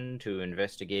action to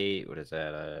investigate, what is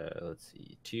that, let's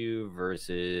see, 2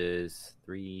 versus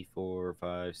 3, 4,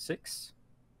 5, 6?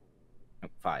 Oh,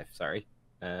 5, sorry.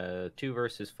 2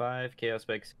 versus 5, Chaos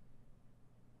Specs.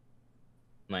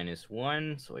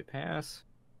 -1, so I pass.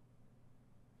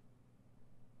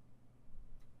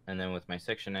 And then with my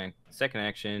second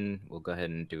action, we'll go ahead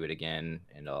and do it again,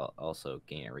 and I'll also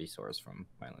gain a resource from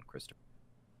Violent Crystal.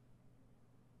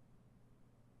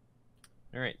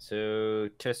 Alright, so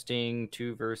testing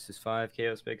 2 versus 5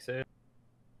 Chaos Big Set.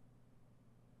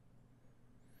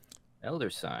 Elder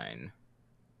Sign.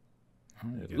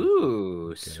 Oh,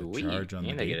 ooh, sweet.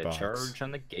 And I get a charge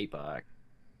on the gate box.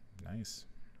 Nice.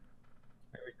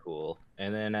 Very cool.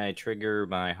 And then I trigger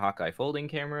my Hawkeye folding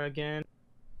camera again.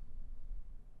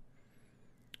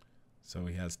 So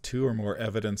he has 2 or more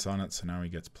evidence on it, so now he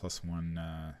gets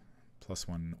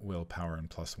 +1 willpower and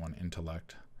 +1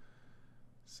 intellect.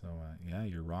 So yeah,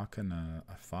 you're rocking a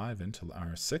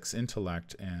 6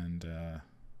 intellect and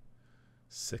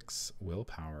 6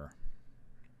 willpower.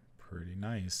 Pretty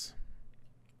nice.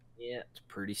 Yeah, it's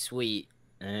pretty sweet.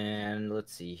 And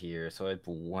let's see here. So I have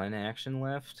 1 action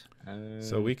left.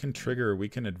 So we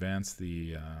can advance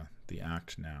the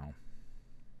act now.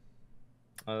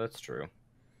 Oh, that's true.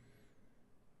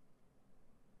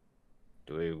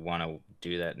 Do we want to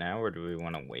do that now, or do we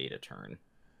want to wait a turn?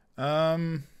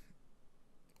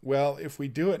 Well, if we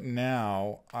do it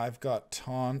now, I've got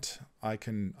taunt.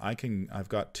 I've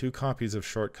got 2 copies of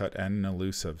shortcut and an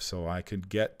elusive, so I could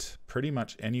get pretty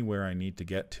much anywhere I need to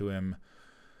get to him.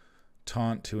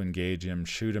 Taunt to engage him,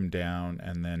 shoot him down,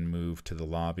 and then move to the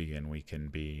lobby, and we can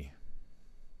be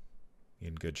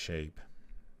in good shape.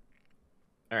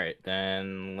 All right,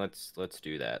 then let's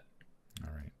do that.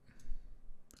 All right.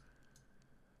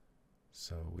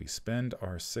 So we spend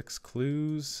our 6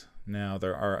 clues. Now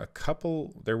there are a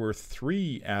couple. There were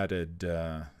 3 added.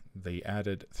 They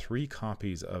added 3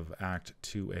 copies of Act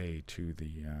 2A to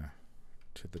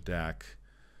the deck.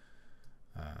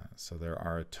 So there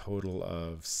are a total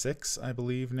of 6, I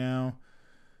believe, now.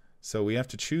 So we have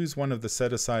to choose one of the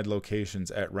set-aside locations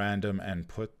at random and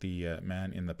put the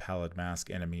man in the pallid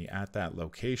mask enemy at that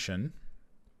location.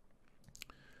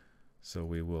 So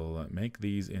we will make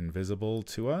these invisible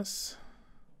to us.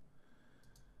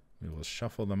 We will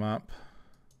shuffle them up.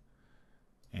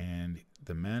 And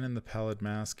the man in the pallid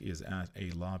mask is at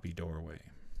a lobby doorway.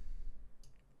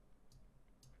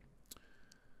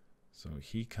 So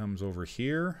he comes over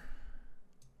here.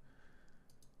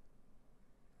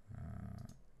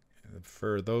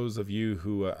 For those of you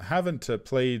who haven't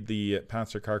played the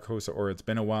Panzer Carcosa, or it's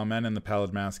been a while, man in the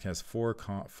pallid mask has 4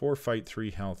 fight,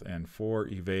 3 health, and 4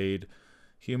 evade.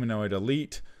 Humanoid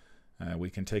elite. We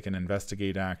can take an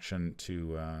investigate action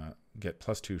to get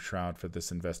 +2 shroud for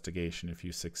this investigation. If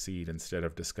you succeed, instead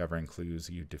of discovering clues,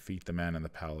 you defeat the man in the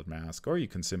pallid mask, or you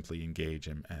can simply engage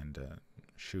him and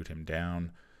shoot him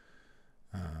down.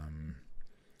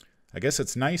 I guess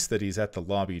it's nice that he's at the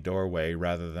lobby doorway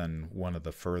rather than one of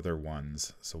the further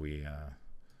ones. So we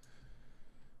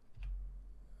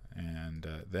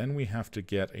then we have to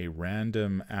get a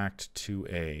random Act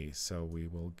 2A. So we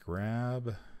will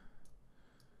grab,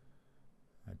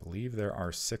 I believe there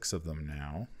are 6 of them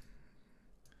now.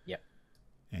 Yep.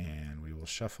 And we will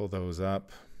shuffle those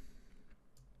up.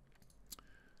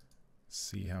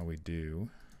 See how we do.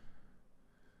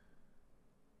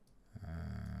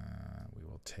 We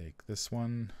will take this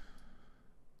one.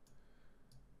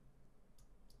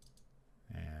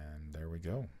 And there we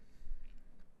go.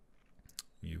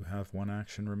 You have 1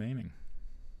 action remaining.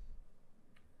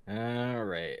 All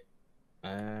right.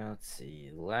 Let's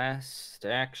see. Last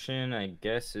action, I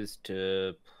guess, is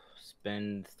to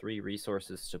spend 3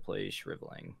 resources to play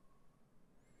Shriveling.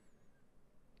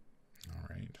 All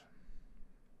right.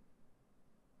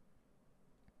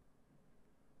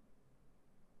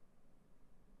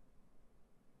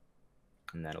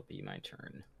 And that'll be my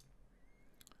turn.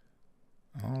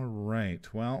 All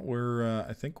right. Well,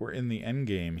 I think we're in the end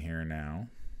game here now.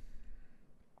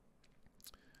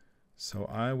 So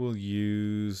I will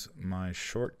use my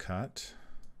shortcut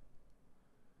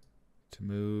to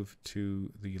move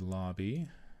to the lobby.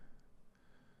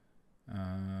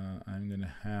 I'm going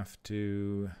to have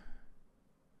to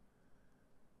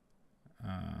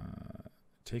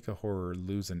take a horror,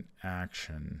 lose an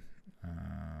action.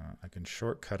 I can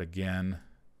shortcut again.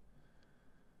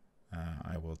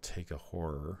 I will take a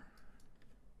horror.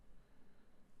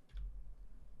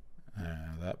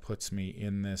 That puts me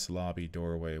in this lobby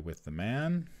doorway with the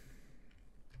man.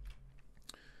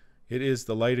 It is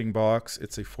the lighting box.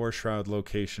 It's a 4 shroud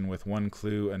location with 1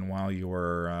 clue, and while you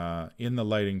are in the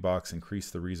lighting box,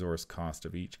 increase the resource cost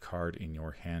of each card in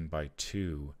your hand by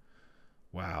 2.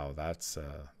 Wow, that's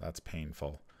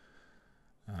painful.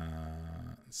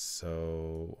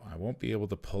 So I won't be able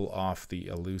to pull off the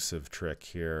elusive trick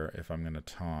here if I'm going to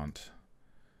taunt.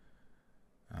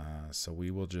 So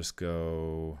we will just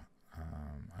go...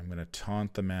 I'm going to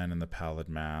taunt the man in the pallid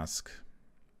mask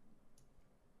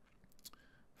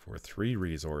for 3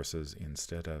 resources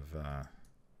instead of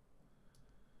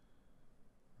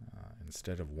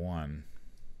 1.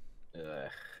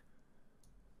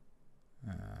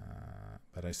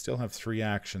 But I still have 3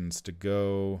 actions to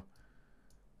go.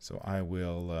 So I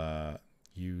will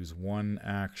use 1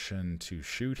 action to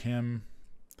shoot him.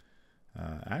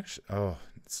 Actually, oh,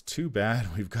 it's too bad.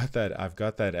 I've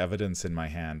got that evidence in my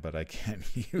hand, but I can't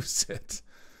use it.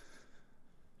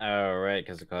 Oh, right,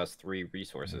 because it costs 3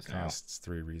 resources now. It costs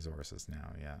 3 resources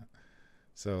now, yeah.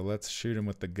 So let's shoot him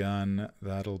with the gun.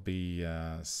 That'll be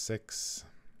 6.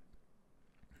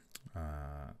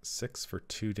 6 for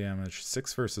 2 damage.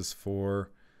 6 versus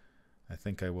 4. I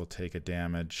think I will take a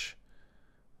damage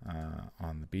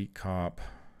on the beat cop.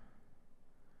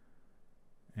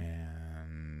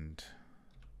 And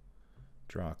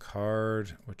draw a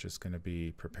card, which is going to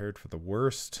be prepared for the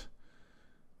worst.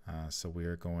 So we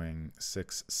are going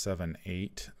 6, 7,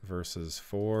 8 versus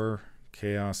 4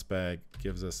 Chaos Bag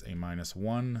gives us a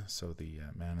 -1, so the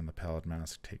man in the pallid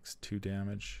mask takes 2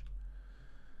 damage.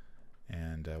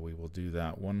 And we will do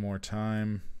that one more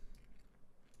time.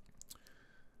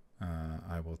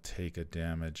 I will take a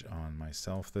damage on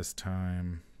myself this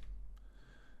time.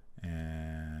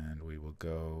 And we will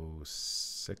go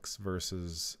 6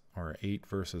 versus, or 8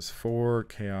 versus 4.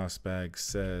 Chaos Bag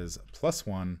says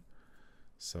 +1.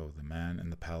 So the man in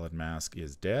the pallid mask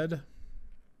is dead.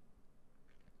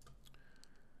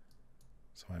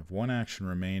 So I have 1 action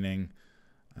remaining.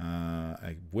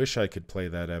 I wish I could play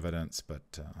that evidence,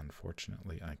 but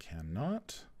unfortunately I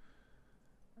cannot.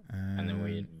 And then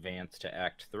we advance to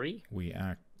Act 3.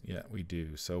 Yeah, we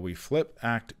do. So we flip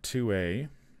Act 2A.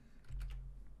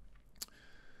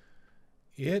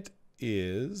 It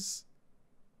is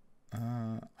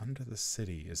Under the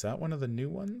City. Is that one of the new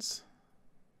ones?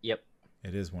 Yep.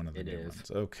 It is one of the new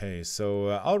ones. Okay, so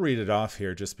I'll read it off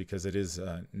here just because it is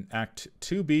Act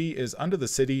 2B is Under the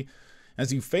City.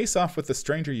 As you face off with the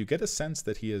stranger, you get a sense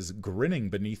that he is grinning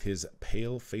beneath his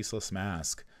pale, faceless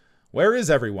mask. Where is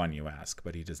everyone, you ask,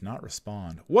 but he does not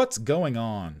respond. What's going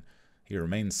on? He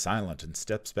remains silent and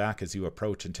steps back as you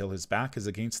approach until his back is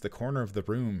against the corner of the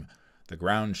room. The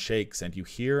ground shakes, and you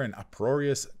hear an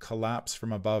uproarious collapse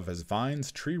from above as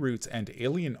vines, tree roots, and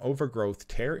alien overgrowth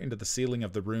tear into the ceiling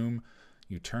of the room.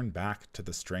 You turn back to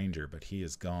the stranger, but he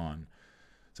is gone.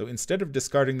 So instead of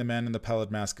discarding the man in the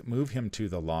pallid mask, move him to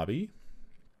the lobby.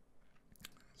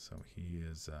 So he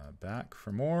is back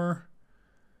for more.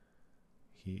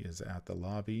 He is at the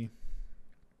lobby.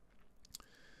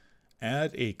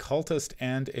 Add a cultist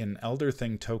and an elder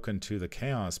thing token to the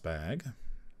chaos bag.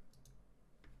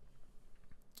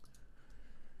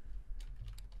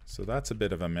 So that's a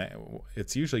bit of a...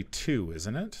 It's usually 2,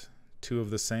 isn't it? 2 of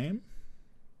the same?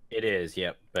 It is,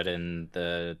 yep. But in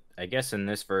the... I guess in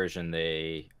this version,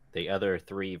 the other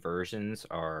 3 versions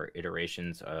are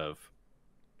iterations of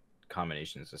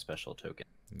combinations of special tokens.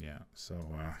 Yeah, so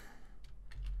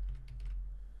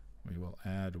we will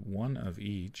add 1 of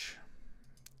each.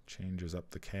 Changes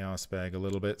up the chaos bag a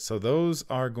little bit. So those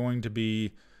are going to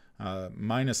be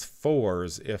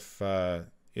 -4s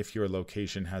if your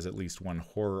location has at least 1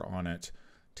 horror on it.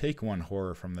 Take 1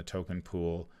 horror from the token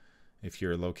pool. If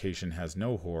your location has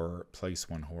no horror, place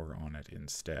 1 horror on it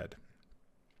instead.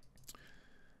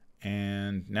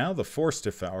 And now the forced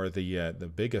effect, or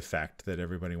the big effect that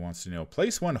everybody wants to know.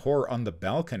 Place 1 horror on the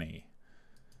balcony.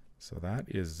 So that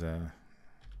is, and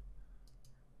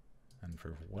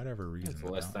for whatever reason, it's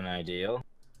less than ideal.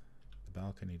 The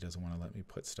balcony doesn't want to let me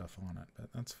put stuff on it,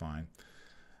 but that's fine.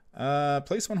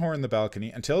 Place 1 horror in the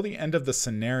balcony. Until the end of the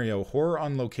scenario, horror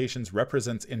on locations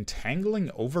represents entangling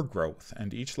overgrowth,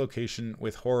 and each location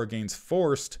with horror gains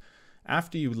forced.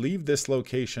 After you leave this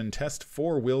location, test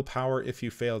 4 willpower. If you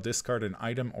fail, discard an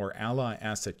item or ally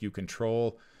asset you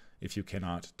control. If you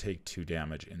cannot, take 2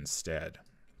 damage instead.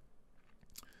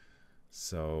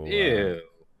 So, ew,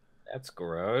 that's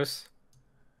gross.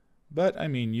 But I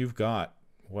mean, you've got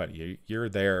what? You're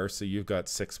there, so you've got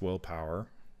 6 willpower,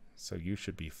 so you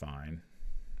should be fine.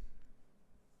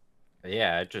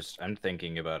 Yeah, I'm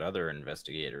thinking about other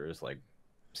investigators like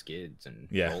Skids and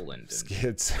Roland. And...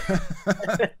 Skids.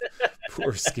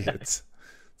 Poor Skids.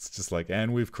 It's just like,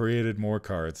 and we've created more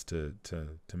cards to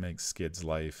make Skid's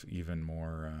life even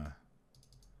more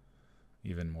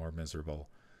miserable.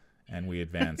 And we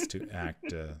advance to Act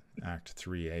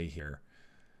 3A here.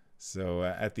 So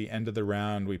at the end of the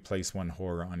round, we place 1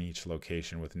 horror on each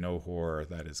location with no horror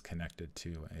that is connected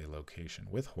to a location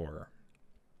with horror.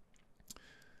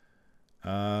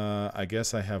 I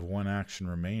guess I have 1 action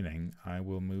remaining. I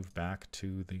will move back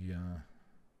to the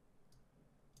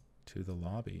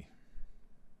lobby.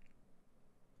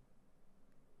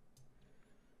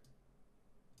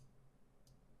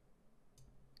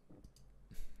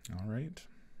 All right.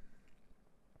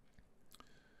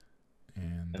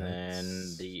 And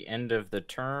then the end of the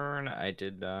turn, I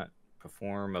did not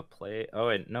perform a play.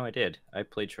 Oh, no, I did. I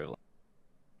played Trivial.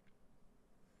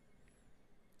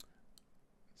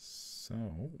 So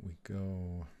we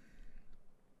go.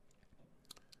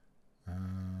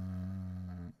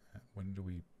 When do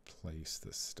we place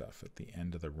this stuff? At the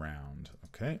end of the round.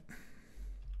 Okay.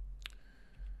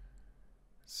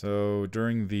 So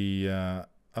during the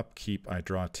upkeep, I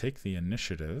draw Take the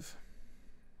Initiative.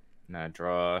 And I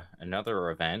draw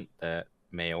another event that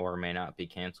may or may not be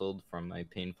canceled from my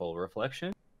Painful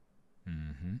Reflection.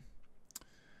 Mm-hmm.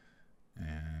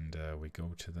 And we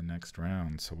go to the next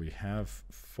round. So we have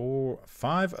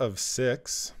 5 of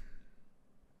 6.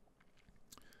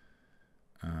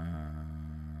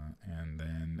 And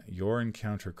then your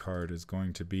encounter card is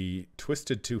going to be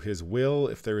Twisted to His Will.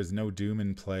 If there is no Doom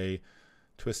in play,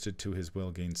 Twisted to his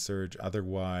will gains surge.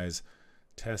 Otherwise,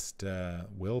 test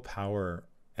willpower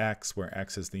X, where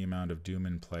X is the amount of doom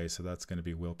in play. So that's going to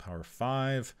be willpower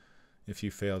 5. If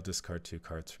you fail, discard 2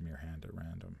 cards from your hand at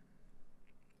random.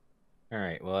 All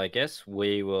right. Well, I guess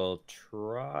we will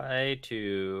try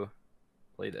to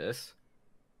play this.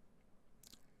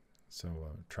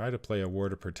 So try to play a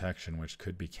Ward of Protection, which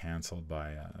could be canceled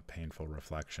by a Painful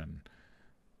Reflection.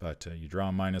 But you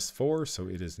draw -4, so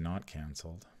it is not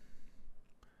canceled.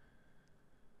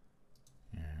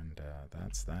 And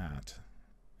that's that.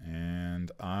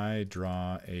 And I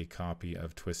draw a copy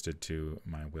of Twisted to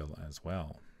my will as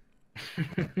well.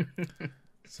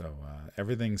 So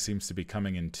everything seems to be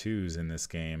coming in 2s in this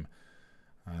game.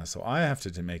 So I have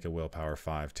to make a willpower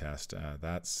 5 test.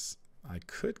 I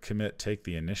could take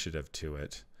the initiative to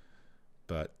it,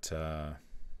 but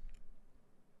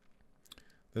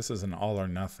this is an all or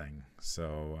nothing.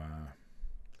 So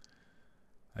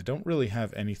I don't really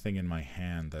have anything in my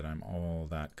hand that I'm all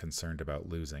that concerned about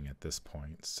losing at this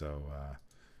point. So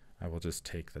I will just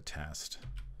take the test.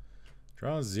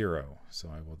 Draw 0, so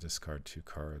I will discard 2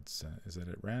 cards. Is it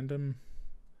at random?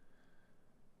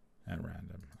 At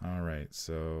random. All right,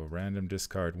 so random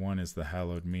discard 1 is the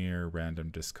Hallowed Mirror. Random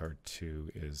discard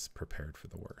 2 is Prepared for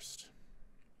the Worst.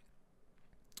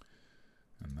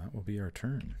 And that will be our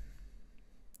turn.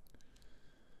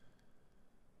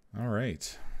 All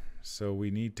right, so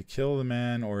we need to kill the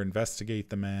man or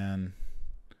investigate the man.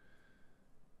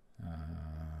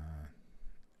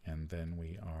 And then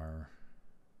we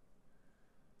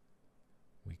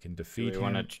can defeat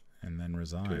him and then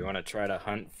resign. Do we want to try to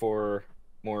hunt for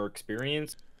more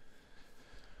experience?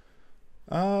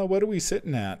 What are we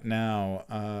sitting at now?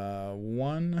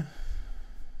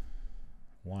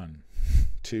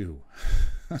 2.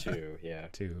 2, yeah.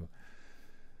 2.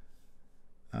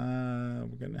 We're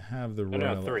gonna have the royal.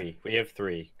 Oh, no, 3. We have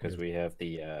 3 because we have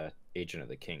the Agent of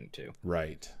the King too.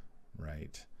 Right.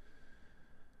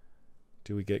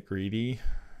 Do we get greedy?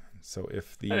 So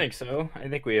if the I think so. I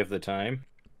think we have the time.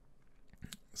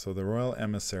 So the Royal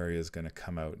Emissary is going to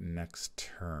come out next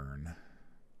turn.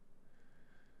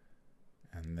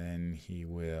 And then he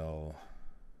will...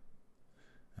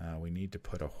 we need to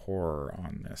put a horror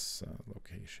on this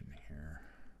location here.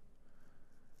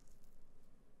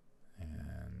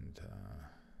 And...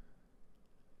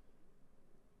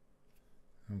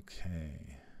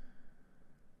 okay.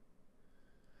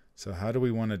 So how do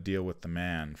we want to deal with the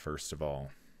man, first of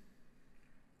all?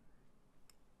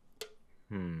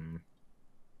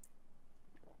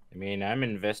 I mean, I'm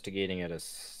investigating at a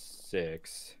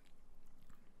 6.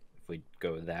 If we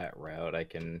go that route,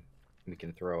 we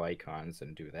can throw icons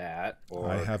and do that. Or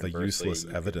I have a useless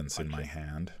evidence in my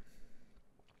hand.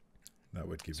 That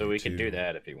would give so you we 2. could do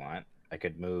that if you want. I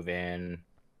could move in,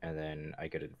 and then I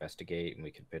could investigate, and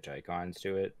we could pitch icons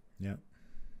to it. Yep.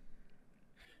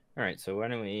 All right, so why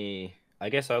don't we... I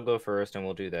guess I'll go first, and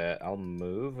we'll do that. I'll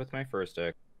move with my first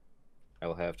deck.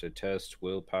 I'll have to test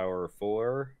willpower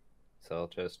 4. So I'll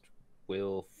test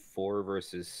will 4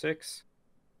 versus 6.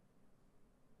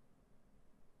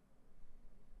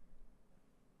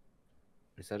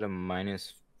 Is that a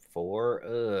 -4?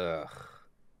 Ugh.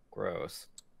 Gross.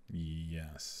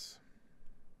 Yes.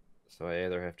 So I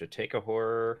either have to take a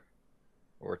horror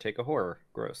or take a horror.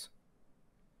 Gross.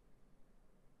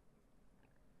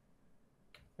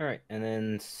 All right, and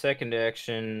then second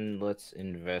action, let's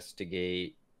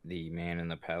investigate the Man in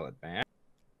the Pallet Mask.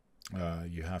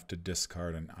 You have to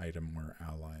discard an item or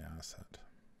ally asset.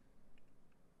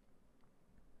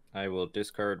 I will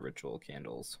discard Ritual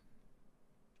Candles.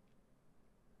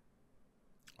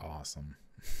 Awesome.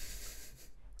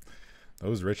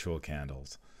 Those Ritual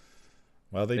Candles.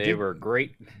 Well, they were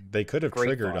great. They could have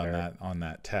triggered on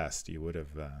that test. You would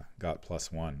have got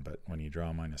 +1, but when you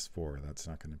draw -4, that's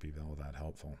not going to be all that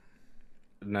helpful.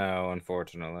 No,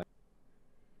 unfortunately.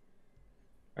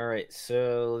 All right,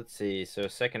 so let's see. So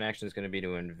second action is going to be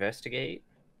to investigate.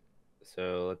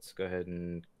 So let's go ahead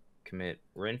and commit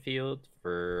Renfield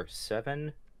for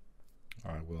 7.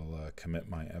 I will commit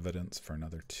my evidence for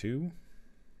another 2.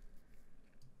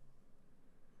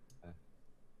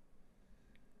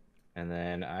 And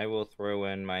then I will throw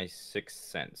in my Sixth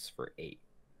Sense for 8.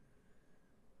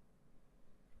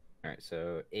 All right,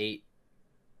 so 8,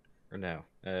 or no,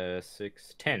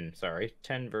 6, 10, sorry.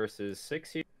 10 versus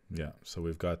 6 here. Yeah, so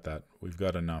we've got that. We've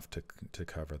got enough to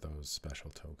cover those special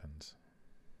tokens.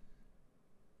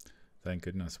 Thank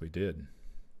goodness we did.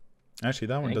 Actually,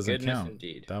 that one doesn't count.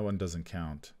 Indeed. That one doesn't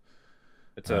count.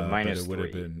 It's a -3. It would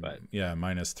have been, yeah,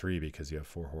 -3 because you have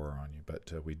 4 horror on you.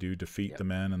 But we do defeat the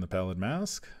Man in the Pallid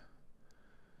Mask.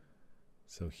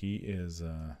 So he is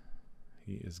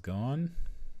gone.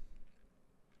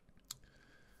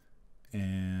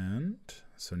 And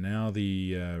so now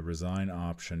the resign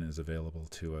option is available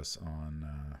to us on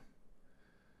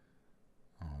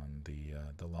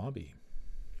the lobby.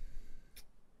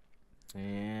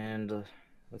 And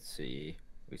let's see.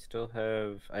 I still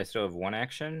have one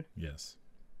action. Yes.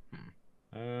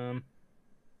 Oh,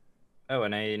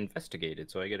 and I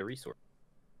investigated, so I get a resource.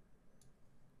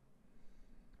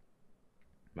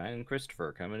 Mine and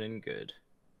Christopher coming in good.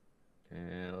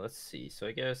 Let's see. So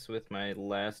I guess with my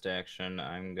last action,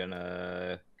 I'm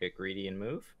gonna get greedy and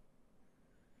move.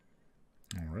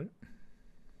 All right.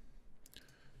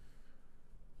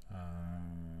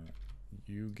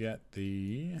 You get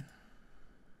the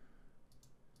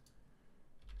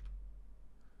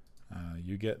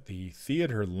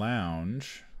theater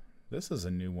lounge. This is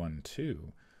a new one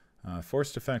too.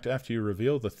 Forced effect: after you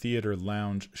reveal the theater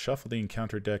lounge, shuffle the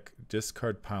encounter deck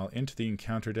discard pile into the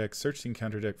encounter deck, search the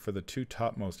encounter deck for the 2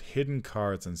 topmost hidden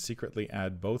cards, and secretly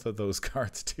add both of those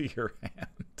cards to your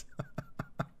hand.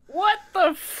 What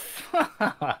the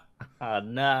fuck? Oh,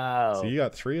 no. So you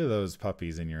got 3 of those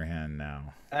puppies in your hand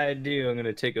now. I do. I'm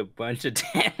gonna take a bunch of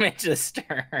damage this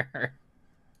turn.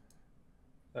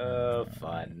 Oh,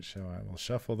 fun. So I will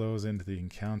shuffle those into the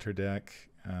encounter deck.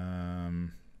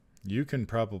 You can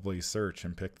probably search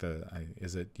and pick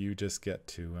you just get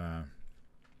to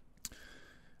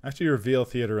after you reveal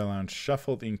theater lounge,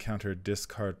 shuffle the encounter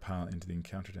discard pile into the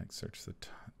encounter deck, search the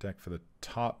deck for the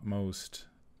topmost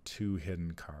 2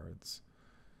 hidden cards.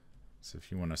 So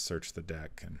if you want to search the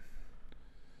deck and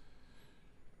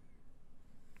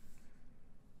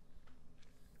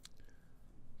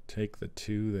take the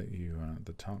 2 that you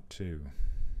the top 2.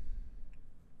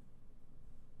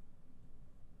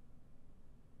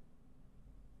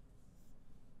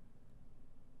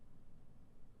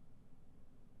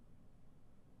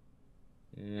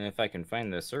 If I can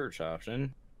find the search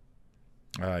option.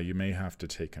 You may have to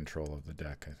take control of the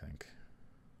deck, I think.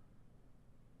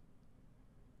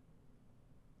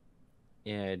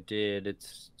 Yeah, I did.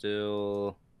 It's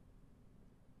still...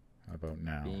 How about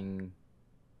now?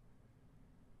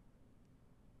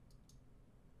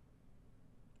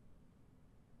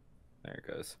 There it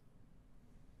goes.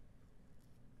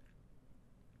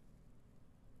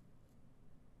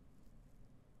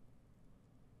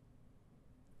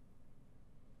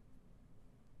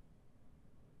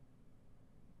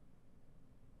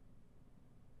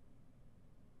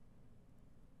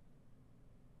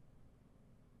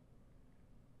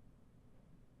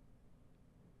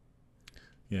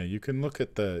 Yeah, you can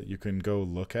go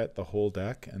look at the whole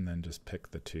deck and then just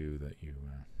pick the 2 that you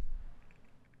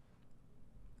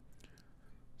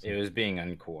It was being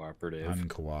uncooperative.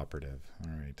 Uncooperative.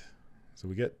 All right. So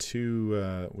we get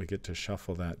 2 we get to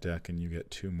shuffle that deck and you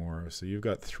get 2 more. So you've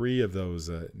got 3 of those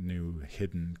new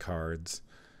hidden cards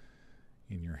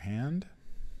in your hand.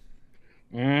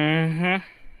 Mm-hmm.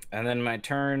 And then my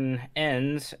turn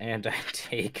ends and I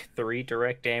take 3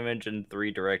 direct damage and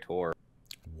 3 direct horror.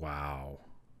 Wow.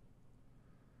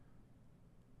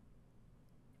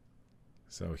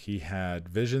 So he had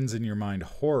visions in your mind,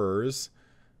 horrors.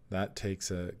 That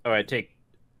takes a... Oh, I take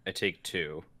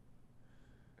 2.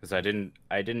 Because I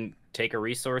didn't take a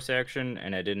resource action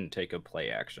and I didn't take a play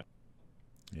action.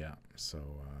 Yeah, so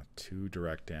 2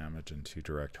 direct damage and 2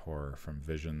 direct horror from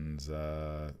visions.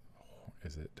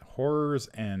 Is it horrors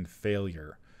and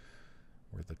failure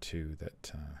were the 2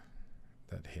 that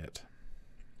hit.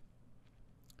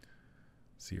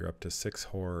 So you're up to 6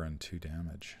 horror and 2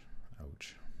 damage.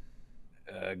 Ouch.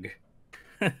 Ugh.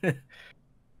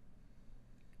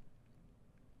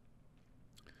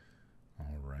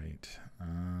 All right.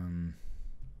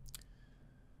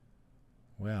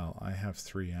 Well, I have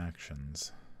 3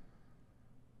 actions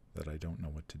that I don't know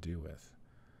what to do with.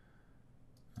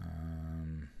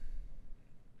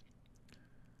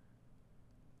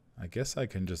 I guess I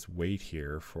can just wait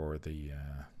here for the...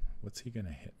 what's he going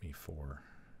to hit me for?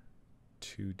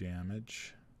 2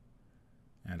 damage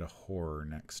and a horror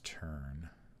next turn.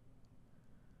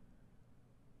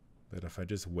 But if I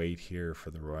just wait here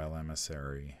for the Royal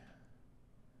Emissary...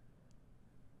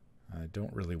 I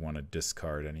don't really want to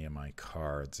discard any of my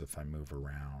cards if I move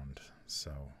around,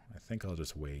 so I think I'll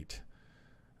just wait.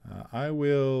 I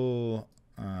will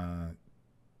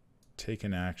take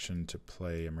an action to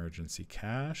play Emergency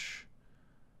Cash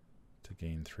to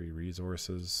gain 3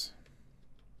 resources.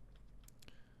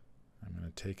 I'm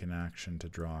going to take an action to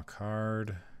draw a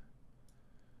card,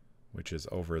 which is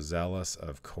Overzealous,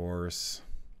 of course.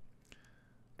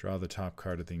 Draw the top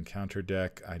card of the encounter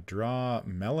deck. I draw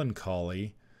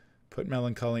Melancholy. Put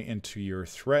Melancholy into your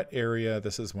threat area.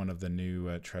 This is one of the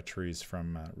new treacheries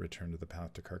from Return to the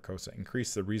Path to Carcosa.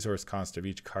 Increase the resource cost of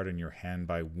each card in your hand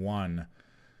by 1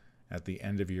 At the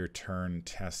end of your turn,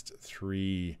 test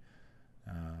 3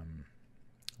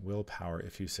 willpower.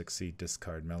 If you succeed,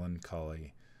 discard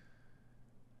melancholy.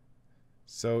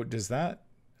 So does that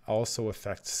also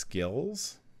affect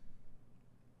skills?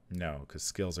 No, because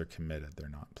skills are committed. They're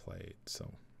not played.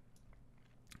 So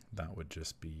that would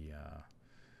just be...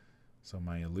 so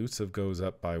my elusive goes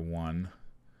up by 1.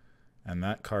 And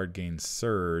that card gains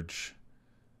surge.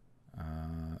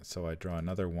 So I draw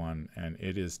another one, and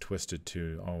it is twisted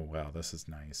to... Oh, wow, this is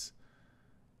nice.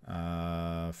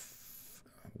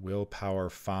 Willpower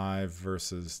 5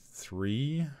 versus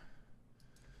 3.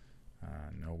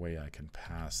 No way I can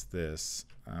pass this.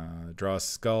 Draw a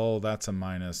skull. That's a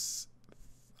minus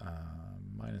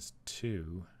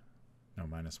 2. No,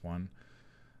 minus 1.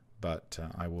 But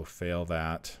I will fail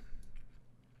that.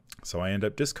 So I end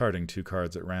up discarding 2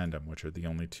 cards at random, which are the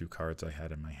only 2 cards I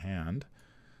had in my hand.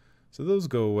 So those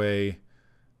go away,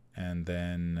 and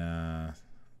then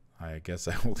I guess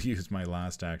I will use my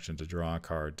last action to draw a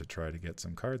card to try to get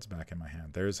some cards back in my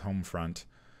hand. There's home front.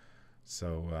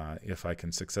 So if I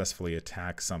can successfully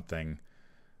attack something,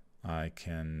 I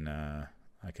can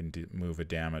move a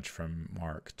damage from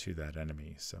mark to that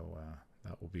enemy. So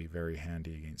that will be very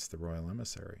handy against the Royal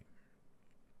Emissary.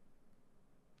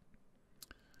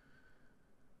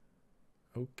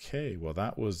 Okay, well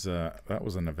that was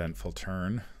an eventful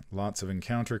turn. Lots of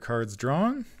encounter cards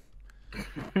drawn,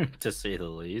 to say the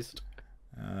least.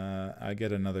 I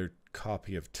get another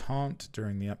copy of Taunt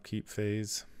during the upkeep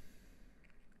phase.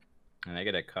 And I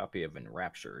get a copy of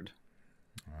Enraptured.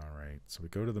 All right, so we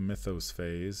go to the Mythos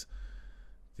phase.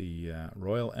 The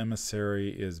Royal Emissary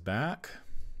is back,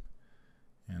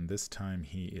 and this time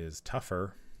he is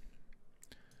tougher.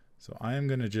 So I am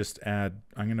going to just add,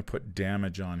 I'm going to put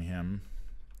damage on him.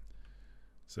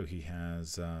 So he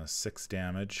has 6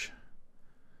 damage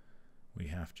we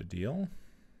have to deal.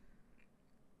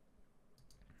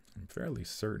 I'm fairly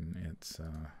certain it's...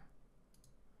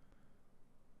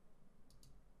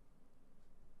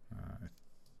 I'm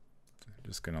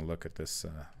just going to look at this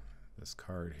this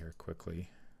card here quickly,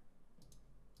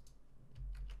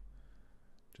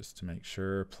 just to make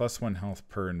sure. +1 health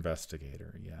per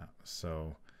investigator. Yeah.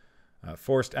 So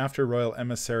forced after Royal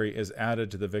Emissary is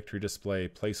added to the victory display,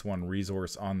 place 1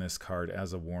 resource on this card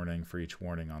as a warning. For each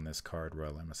warning on this card,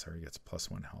 Royal Emissary gets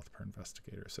 +1 health per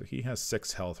investigator. So he has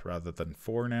 6 health rather than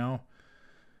 4 now.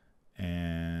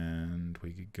 And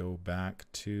we could go back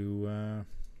to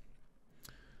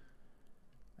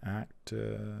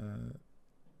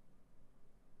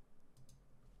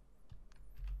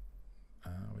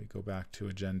we go back to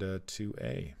agenda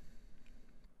 2A.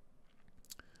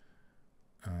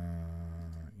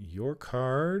 Your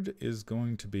card is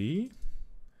going to be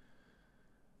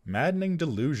Maddening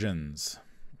Delusions.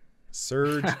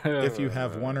 Surge. If you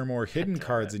have 1 or more hidden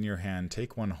cards in your hand,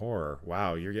 take 1 horror.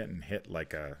 Wow, you're getting hit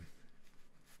like a...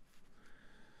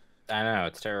 I know,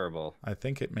 it's terrible. I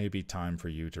think it may be time for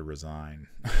you to resign.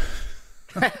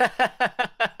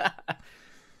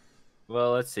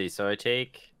 Well, let's see. So I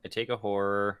take a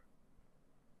horror.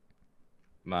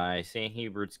 My St.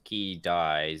 Hubert's Key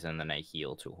dies, and then I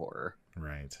heal to horror.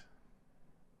 Right.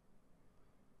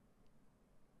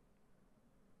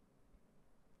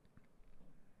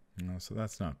 No, so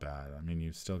that's not bad. I mean,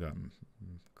 you've still got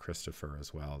Christopher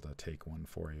as well to take 1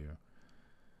 for you.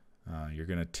 You're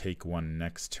going to take 1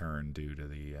 next turn due to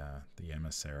the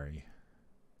emissary.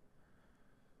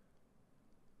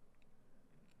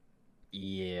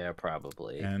 Yeah,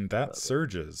 probably. And that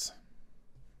surges.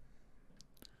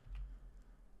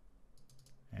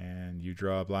 And you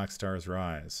draw Black Star's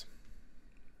Rise.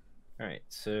 All right,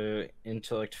 so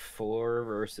intellect 4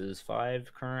 versus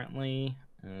 5 currently.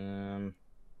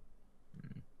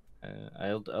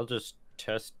 I'll just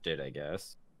test it, I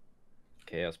guess.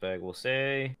 Chaos Bag will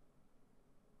say.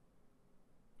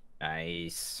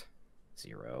 Nice.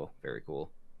 0. Very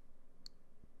cool.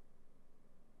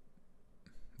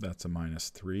 That's a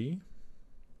 -3.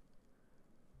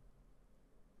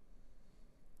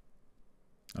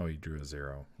 Oh, you drew a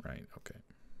 0. Right, okay.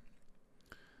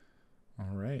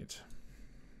 All right.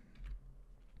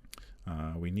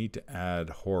 We need to add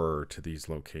horror to these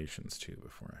locations too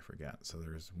before I forget. So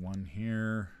there's 1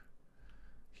 here,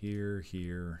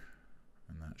 here,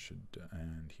 and that should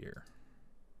end here.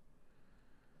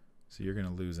 So you're going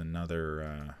to lose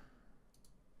another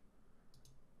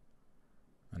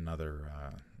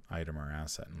item or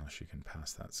asset unless you can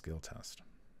pass that skill test.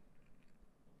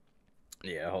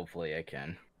 Yeah, hopefully I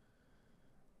can.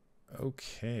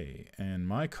 Okay, and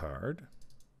my card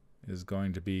is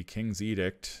going to be King's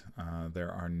Edict.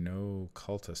 There are no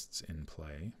cultists in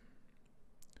play,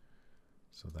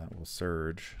 so that will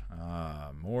surge.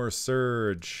 More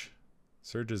surge.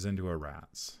 Surges into a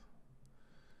rats.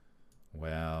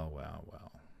 Well, well,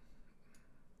 well.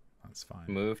 That's fine.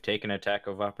 Move, take an attack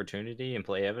of opportunity, and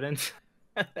play evidence.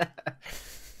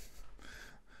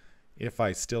 If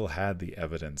I still had the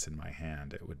evidence in my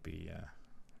hand, it would be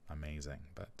amazing,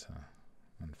 but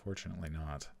unfortunately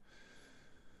not.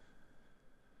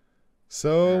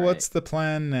 So right. What's the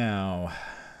plan now?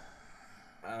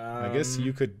 I guess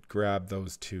you could grab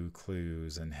those 2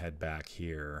 clues and head back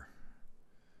here.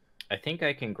 I think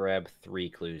I can grab 3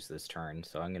 clues this turn,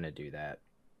 so I'm going to do that.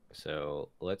 So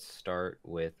let's start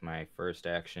with my first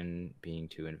action being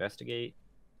to investigate.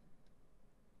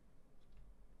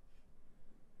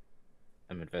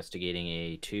 I'm investigating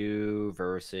a 2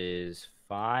 versus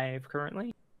 5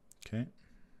 currently. Okay.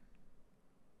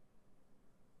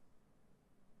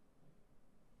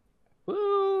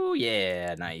 Woo,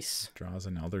 yeah, nice. Draws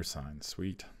an elder sign.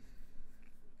 Sweet.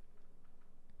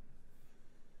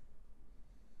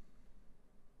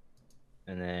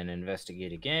 And then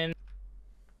investigate again.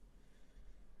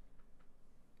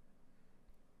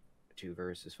 2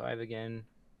 versus 5 again.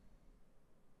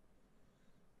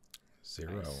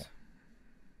 0. Nice.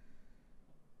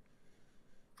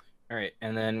 All right,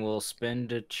 and then we'll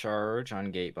spend a charge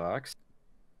on Gatebox.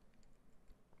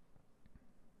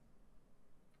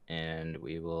 And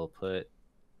we will put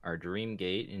our Dream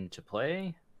Gate into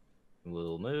play.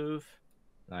 We'll move.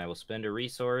 And I will spend a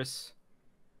resource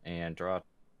and draw.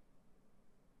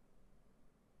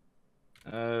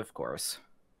 Of course.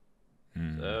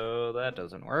 So that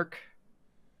doesn't work.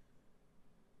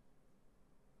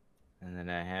 And then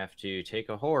I have to take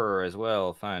a horror as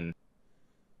well. Fun.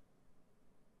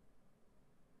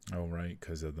 Oh, right,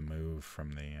 because of the move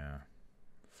from the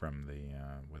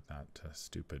with that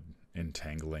stupid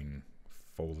entangling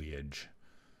foliage,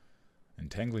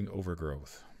 entangling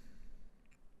overgrowth.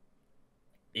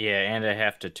 Yeah, and I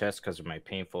have to test because of my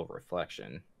painful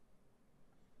reflection.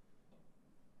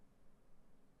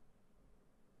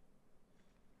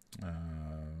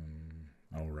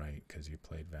 Oh, right, because you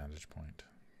played Vantage Point.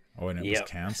 Oh, and it was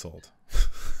canceled.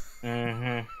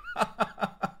 Mm-hmm.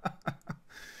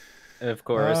 Of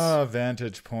course.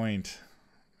 Vantage Point.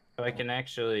 So I can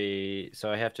actually,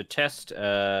 so I have to test,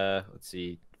 let's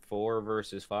see, 4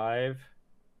 versus 5.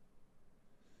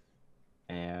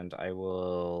 And I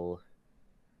will,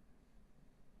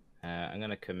 I'm going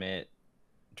to commit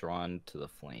Drawn to the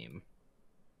Flame.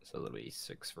 So that'll be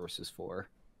 6 versus 4.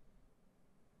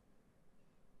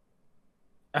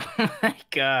 Oh my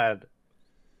god.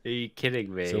 Are you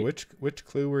kidding me? So which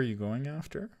clue were you going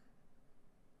after?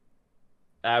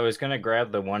 I was going to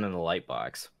grab the one in the light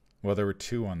box. Well, there were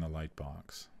 2 on the light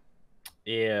box.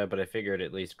 Yeah, but I figured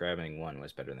at least grabbing 1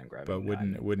 was better than grabbing But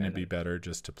wouldn't it be better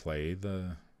just to play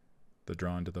the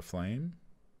Drawn to the Flame?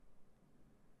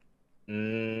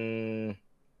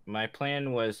 My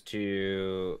plan was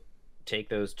to take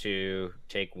those 2,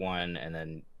 take 1, and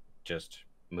then just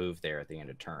move there at the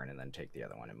end of turn, and then take the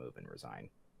other one and move and resign.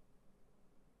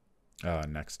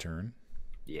 Next turn?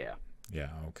 Yeah. Yeah,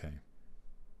 okay.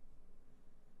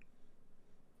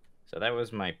 So that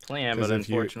was my plan, but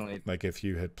unfortunately... if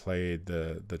you had played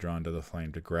the Drawn to the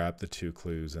Flame to grab the 2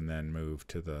 clues and then move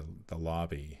to the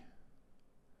lobby...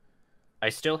 I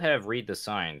still have Read the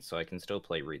Signs, so I can still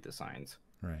play Read the Signs.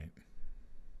 Right.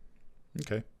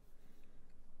 Okay.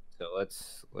 So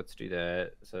let's do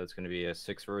that. So it's going to be a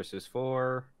 6 versus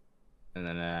 4, and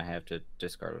then I have to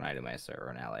discard an item or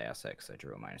an ally asset because I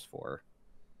drew a -4.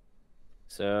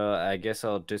 So I guess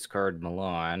I'll discard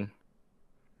Milan.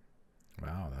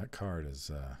 Wow, that card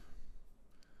has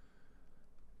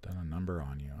done a number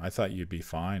on you. I thought you'd be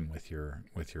fine with your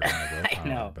high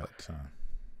willpower, but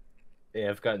yeah,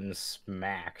 I've gotten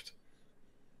smacked.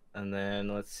 And then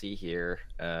let's see here.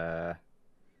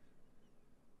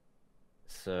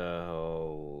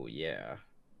 So yeah,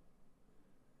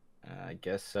 I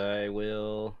guess I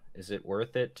will. Is it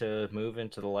worth it to move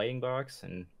into the lighting box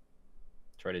and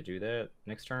try to do that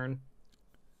next turn?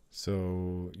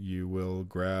 So you will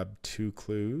grab 2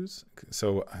 clues.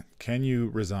 So can you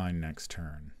resign next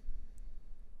turn?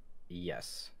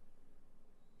 Yes.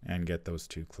 And get those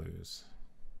 2 clues?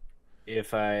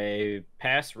 If I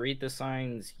pass Read the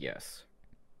Signs, yes.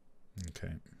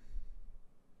 Okay.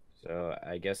 So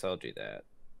I guess I'll do that.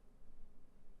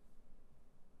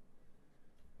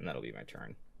 And that'll be my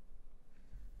turn.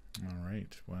 All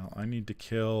right. Well, I need to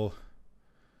kill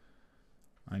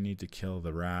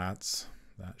the rats.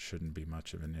 That shouldn't be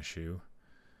much of an issue.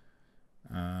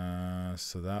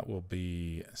 So that will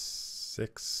be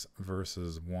 6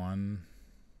 versus 1,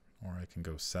 or I can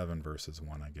go 7 versus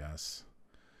 1, I guess.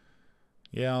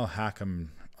 Yeah, I'll hack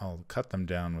them. I'll cut them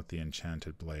down with the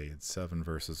enchanted blade. 7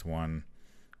 versus 1.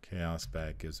 Chaos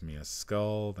Bag gives me a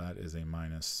skull. That is a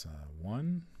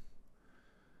 -1.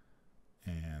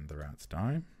 And the rats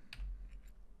die.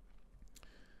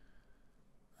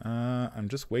 I'm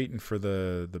just waiting for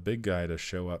the big guy to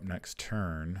show up next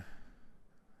turn.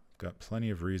 Got plenty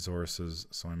of resources,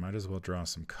 so I might as well draw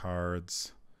some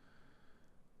cards.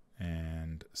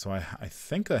 And so I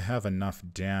think I have enough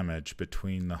damage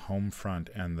between the home front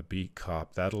and the beat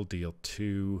cop. That'll deal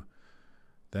 2.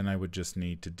 Then I would just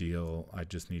need to deal, I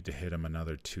just need to hit him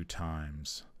another 2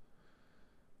 times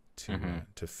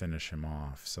to finish him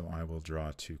off. So I will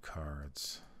draw 2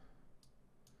 cards.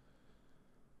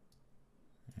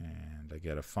 And I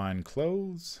get a fine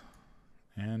clothes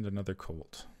and another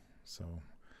colt. So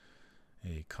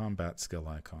a combat skill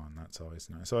icon, that's always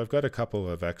nice. So I've got a couple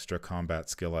of extra combat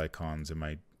skill icons in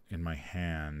my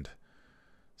hand.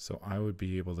 So I would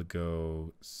be able to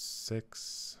go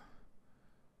 6,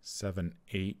 7,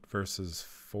 8 versus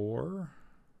 4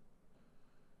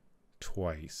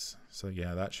 twice. So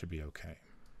yeah, that should be okay.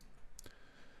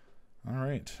 All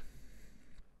right.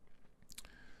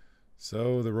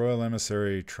 So the Royal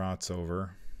Emissary trots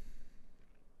over.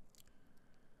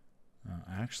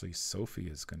 Actually, Sophie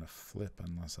is going to flip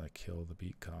unless I kill the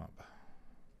beat cop.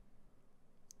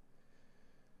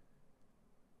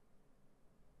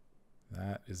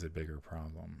 That is a bigger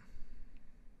problem.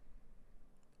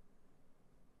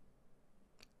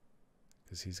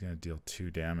 Because he's going to deal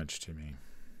 2 damage to me.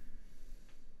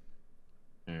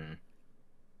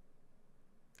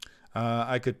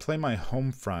 I could play my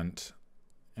home front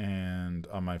and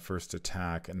on my first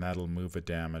attack, and that'll move a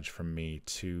damage from me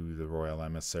to the Royal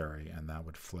Emissary, and that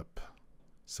would flip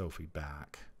Sophie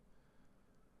back.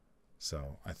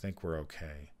 So I think we're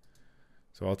okay.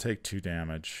 So I'll take 2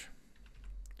 damage.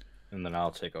 And then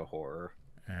I'll take a horror.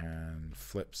 And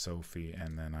flip Sophie,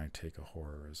 and then I take a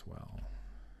horror as well.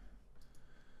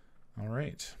 All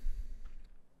right.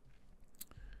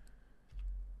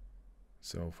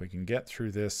 So if we can get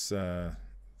through this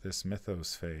this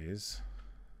Mythos phase,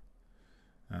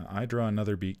 I draw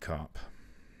another beat cop.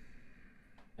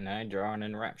 And I draw an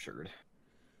Enraptured.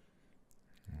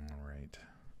 All right.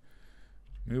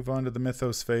 Move on to the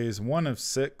Mythos phase. 1 of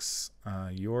 6.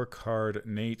 Your card,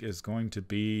 Nate, is going to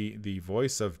be the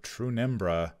Voice of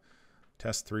Trunimbra.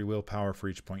 Test 3 willpower for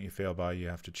each point you fail by. You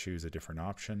have to choose a different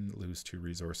option. Lose 2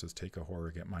 resources. Take a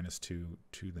horror. Get -2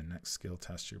 to the next skill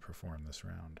test you perform this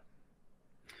round.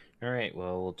 All right,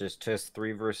 well, we'll just test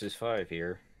 3 versus 5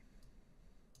 here.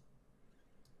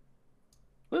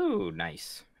 Ooh,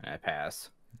 nice. I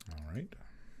pass. All right.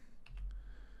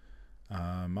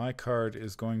 My card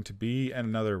is going to be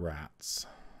another rats.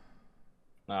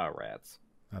 Ah, rats.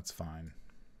 That's fine.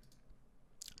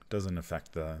 Doesn't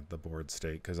affect the board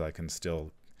state because I can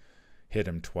still hit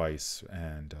him twice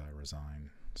and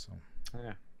resign. So.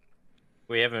 Yeah.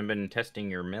 We haven't been testing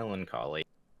your melancholy.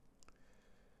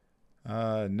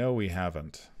 No, we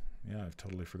haven't. Yeah, I've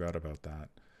totally forgot about that.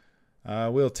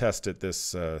 We'll test it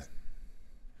this...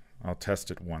 I'll test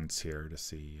it once here to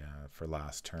see for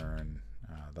last turn.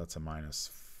 That's a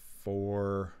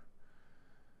 -4.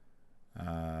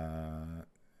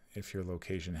 If your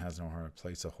location has no horror,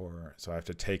 place a horror. So I have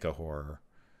to take a horror.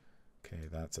 Okay,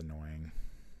 that's annoying.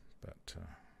 But,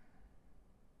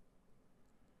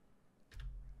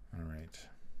 all right.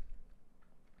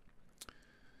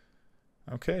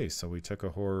 Okay, so we took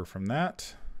a horror from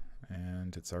that,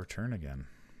 and it's our turn again.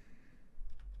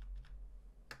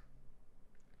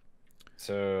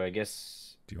 So I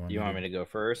guess you want me to go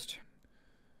first?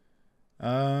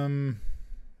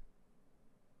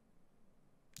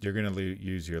 You're going to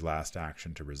use your last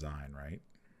action to resign, right?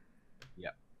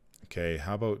 Yep. Okay,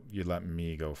 how about you let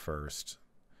me go first?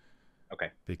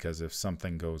 Okay. Because if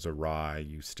something goes awry,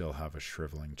 you still have a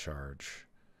shriveling charge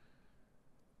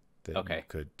that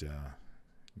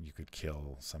you could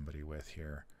kill somebody with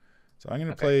here. So I'm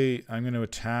going to I'm going to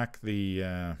attack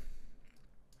the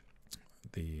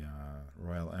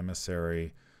Royal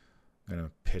Emissary. I'm going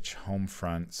to pitch home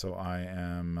front, so I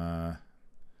am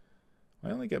I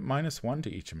only get -1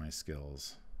 to each of my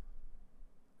skills.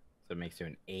 So it makes you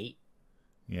an 8?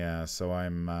 Yeah, so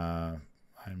I'm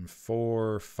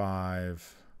 4,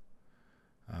 5,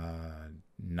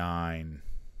 9.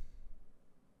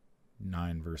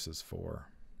 9 versus 4.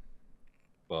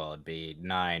 Well, it'd be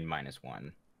 9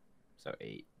 -1, so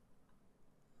 8.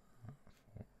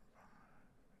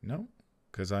 No,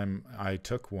 because I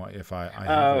took one. If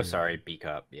I sorry, B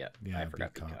cup. Yeah, I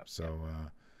forgot B cup. So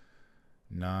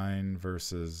 9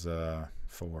 versus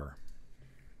 4.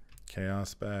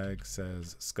 Chaos Bag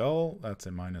says skull. That's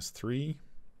a -3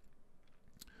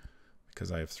 because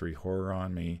I have 3 horror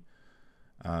on me.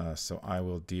 So I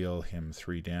will deal him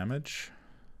 3 damage.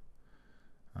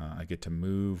 I get to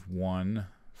move 1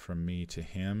 from me to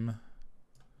him.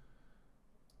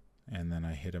 And then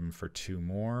I hit him for 2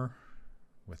 more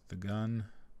with the gun.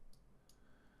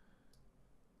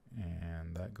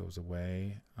 And that goes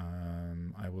away.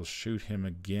 I will shoot him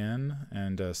again.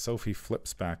 And Sophie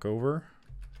flips back over.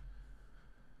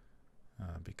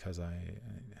 Because I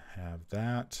have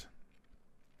that.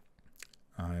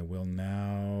 I will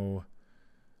now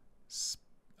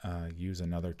use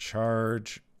another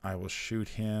charge. I will shoot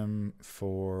him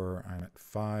for, I'm at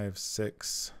 5,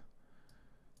 6,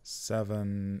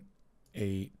 7,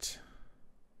 8.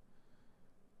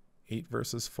 8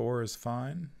 versus 4 is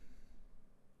fine.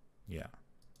 Yeah,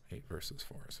 8 versus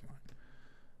 4 is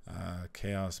fine.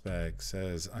 Chaos Bag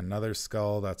says another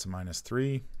skull, that's a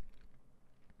 -3.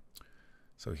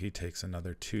 So he takes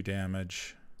another 2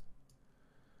 damage.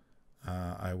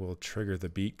 I will trigger the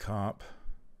Beat Cop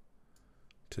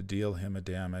to deal him a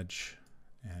damage,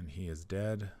 and he is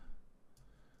dead.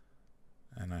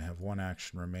 And I have 1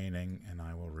 action remaining, and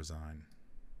I will resign.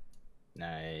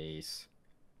 Nice.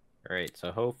 All right,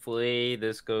 so hopefully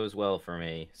this goes well for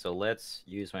me. So let's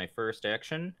use my first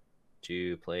action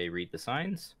to play Read the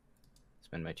Signs.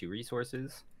 Spend my 2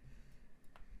 resources.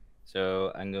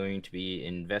 So I'm going to be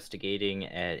investigating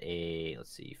at a,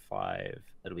 let's see, 5.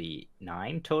 That'll be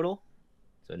 9 total.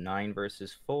 So 9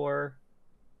 versus 4.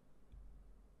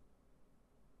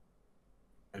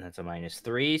 And that's a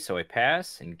 -3, so I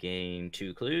pass and gain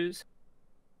 2 clues.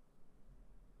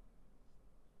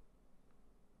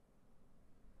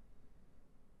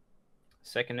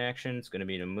 Second action is going to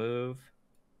be to move.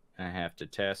 I have to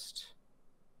test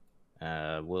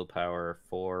willpower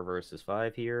 4 versus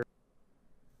 5 here.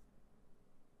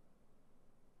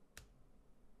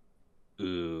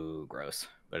 Ooh, gross.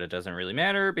 But it doesn't really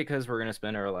matter because we're going to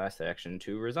spend our last action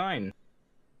to resign.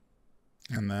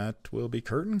 And that will be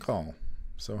Curtain Call.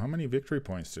 So how many victory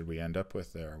points did we end up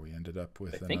with there? We ended up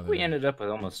with I think we ended up with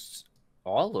almost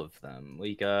all of them.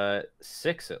 We got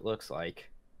 6, it looks like.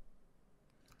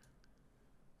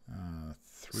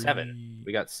 3, 7.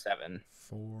 We got 7.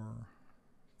 4,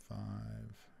 5,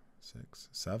 6,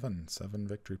 7. 7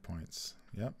 victory points.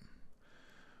 Yep.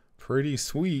 Pretty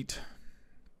sweet.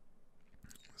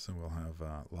 So we'll have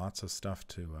lots of stuff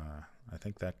to... I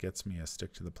think that gets me a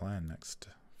stick to the plan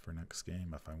for next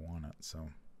game if I want it. So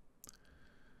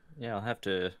yeah, I'll have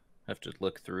to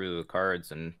look through the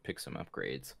cards and pick some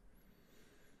upgrades.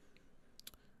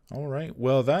 All right.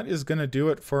 Well, that is going to do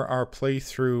it for our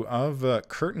playthrough of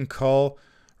Curtain Call.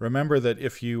 Remember that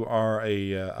if you are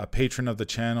a patron of the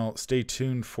channel, stay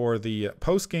tuned for the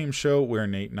post-game show where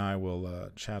Nate and I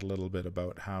will chat a little bit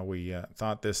about how we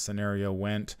thought this scenario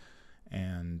went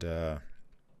and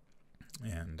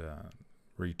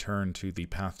return to the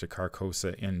Path to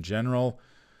Carcosa in general.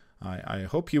 I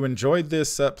hope you enjoyed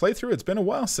this playthrough. It's been a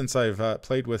while since I've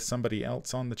played with somebody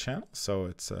else on the channel, so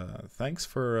it's thanks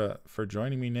for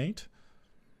joining me, Nate.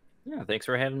 Yeah, thanks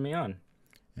for having me on.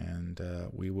 And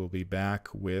we will be back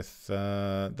with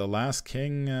The Last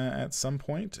King at some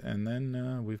point, and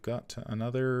then we've got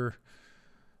another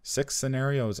 6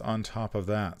 scenarios on top of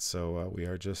that. So we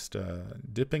are just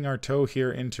dipping our toe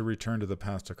here into Return to the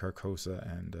Path to Carcosa,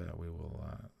 and we will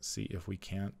see if we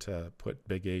can't put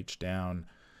Big H down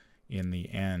in the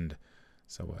end.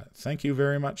 So thank you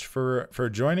very much for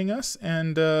joining us,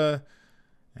 and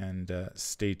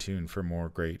stay tuned for more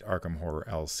great Arkham Horror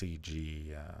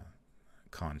LCG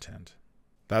content.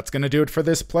 That's going to do it for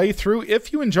this playthrough.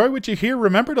 If you enjoy what you hear,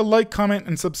 remember to like, comment,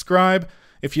 and subscribe.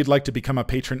 If you'd like to become a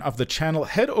patron of the channel,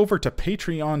 head over to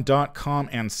patreon.com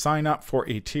and sign up for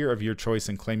a tier of your choice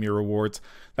and claim your rewards.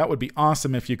 That would be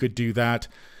awesome if you could do that.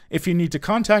 If you need to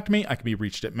contact me, I can be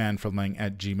reached at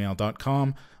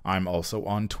manfromleng@gmail.com. I'm also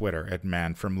on Twitter at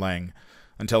manfromleng.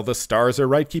 Until the stars are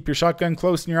right, keep your shotgun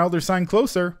close and your elder sign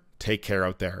closer. Take care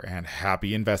out there, and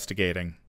happy investigating.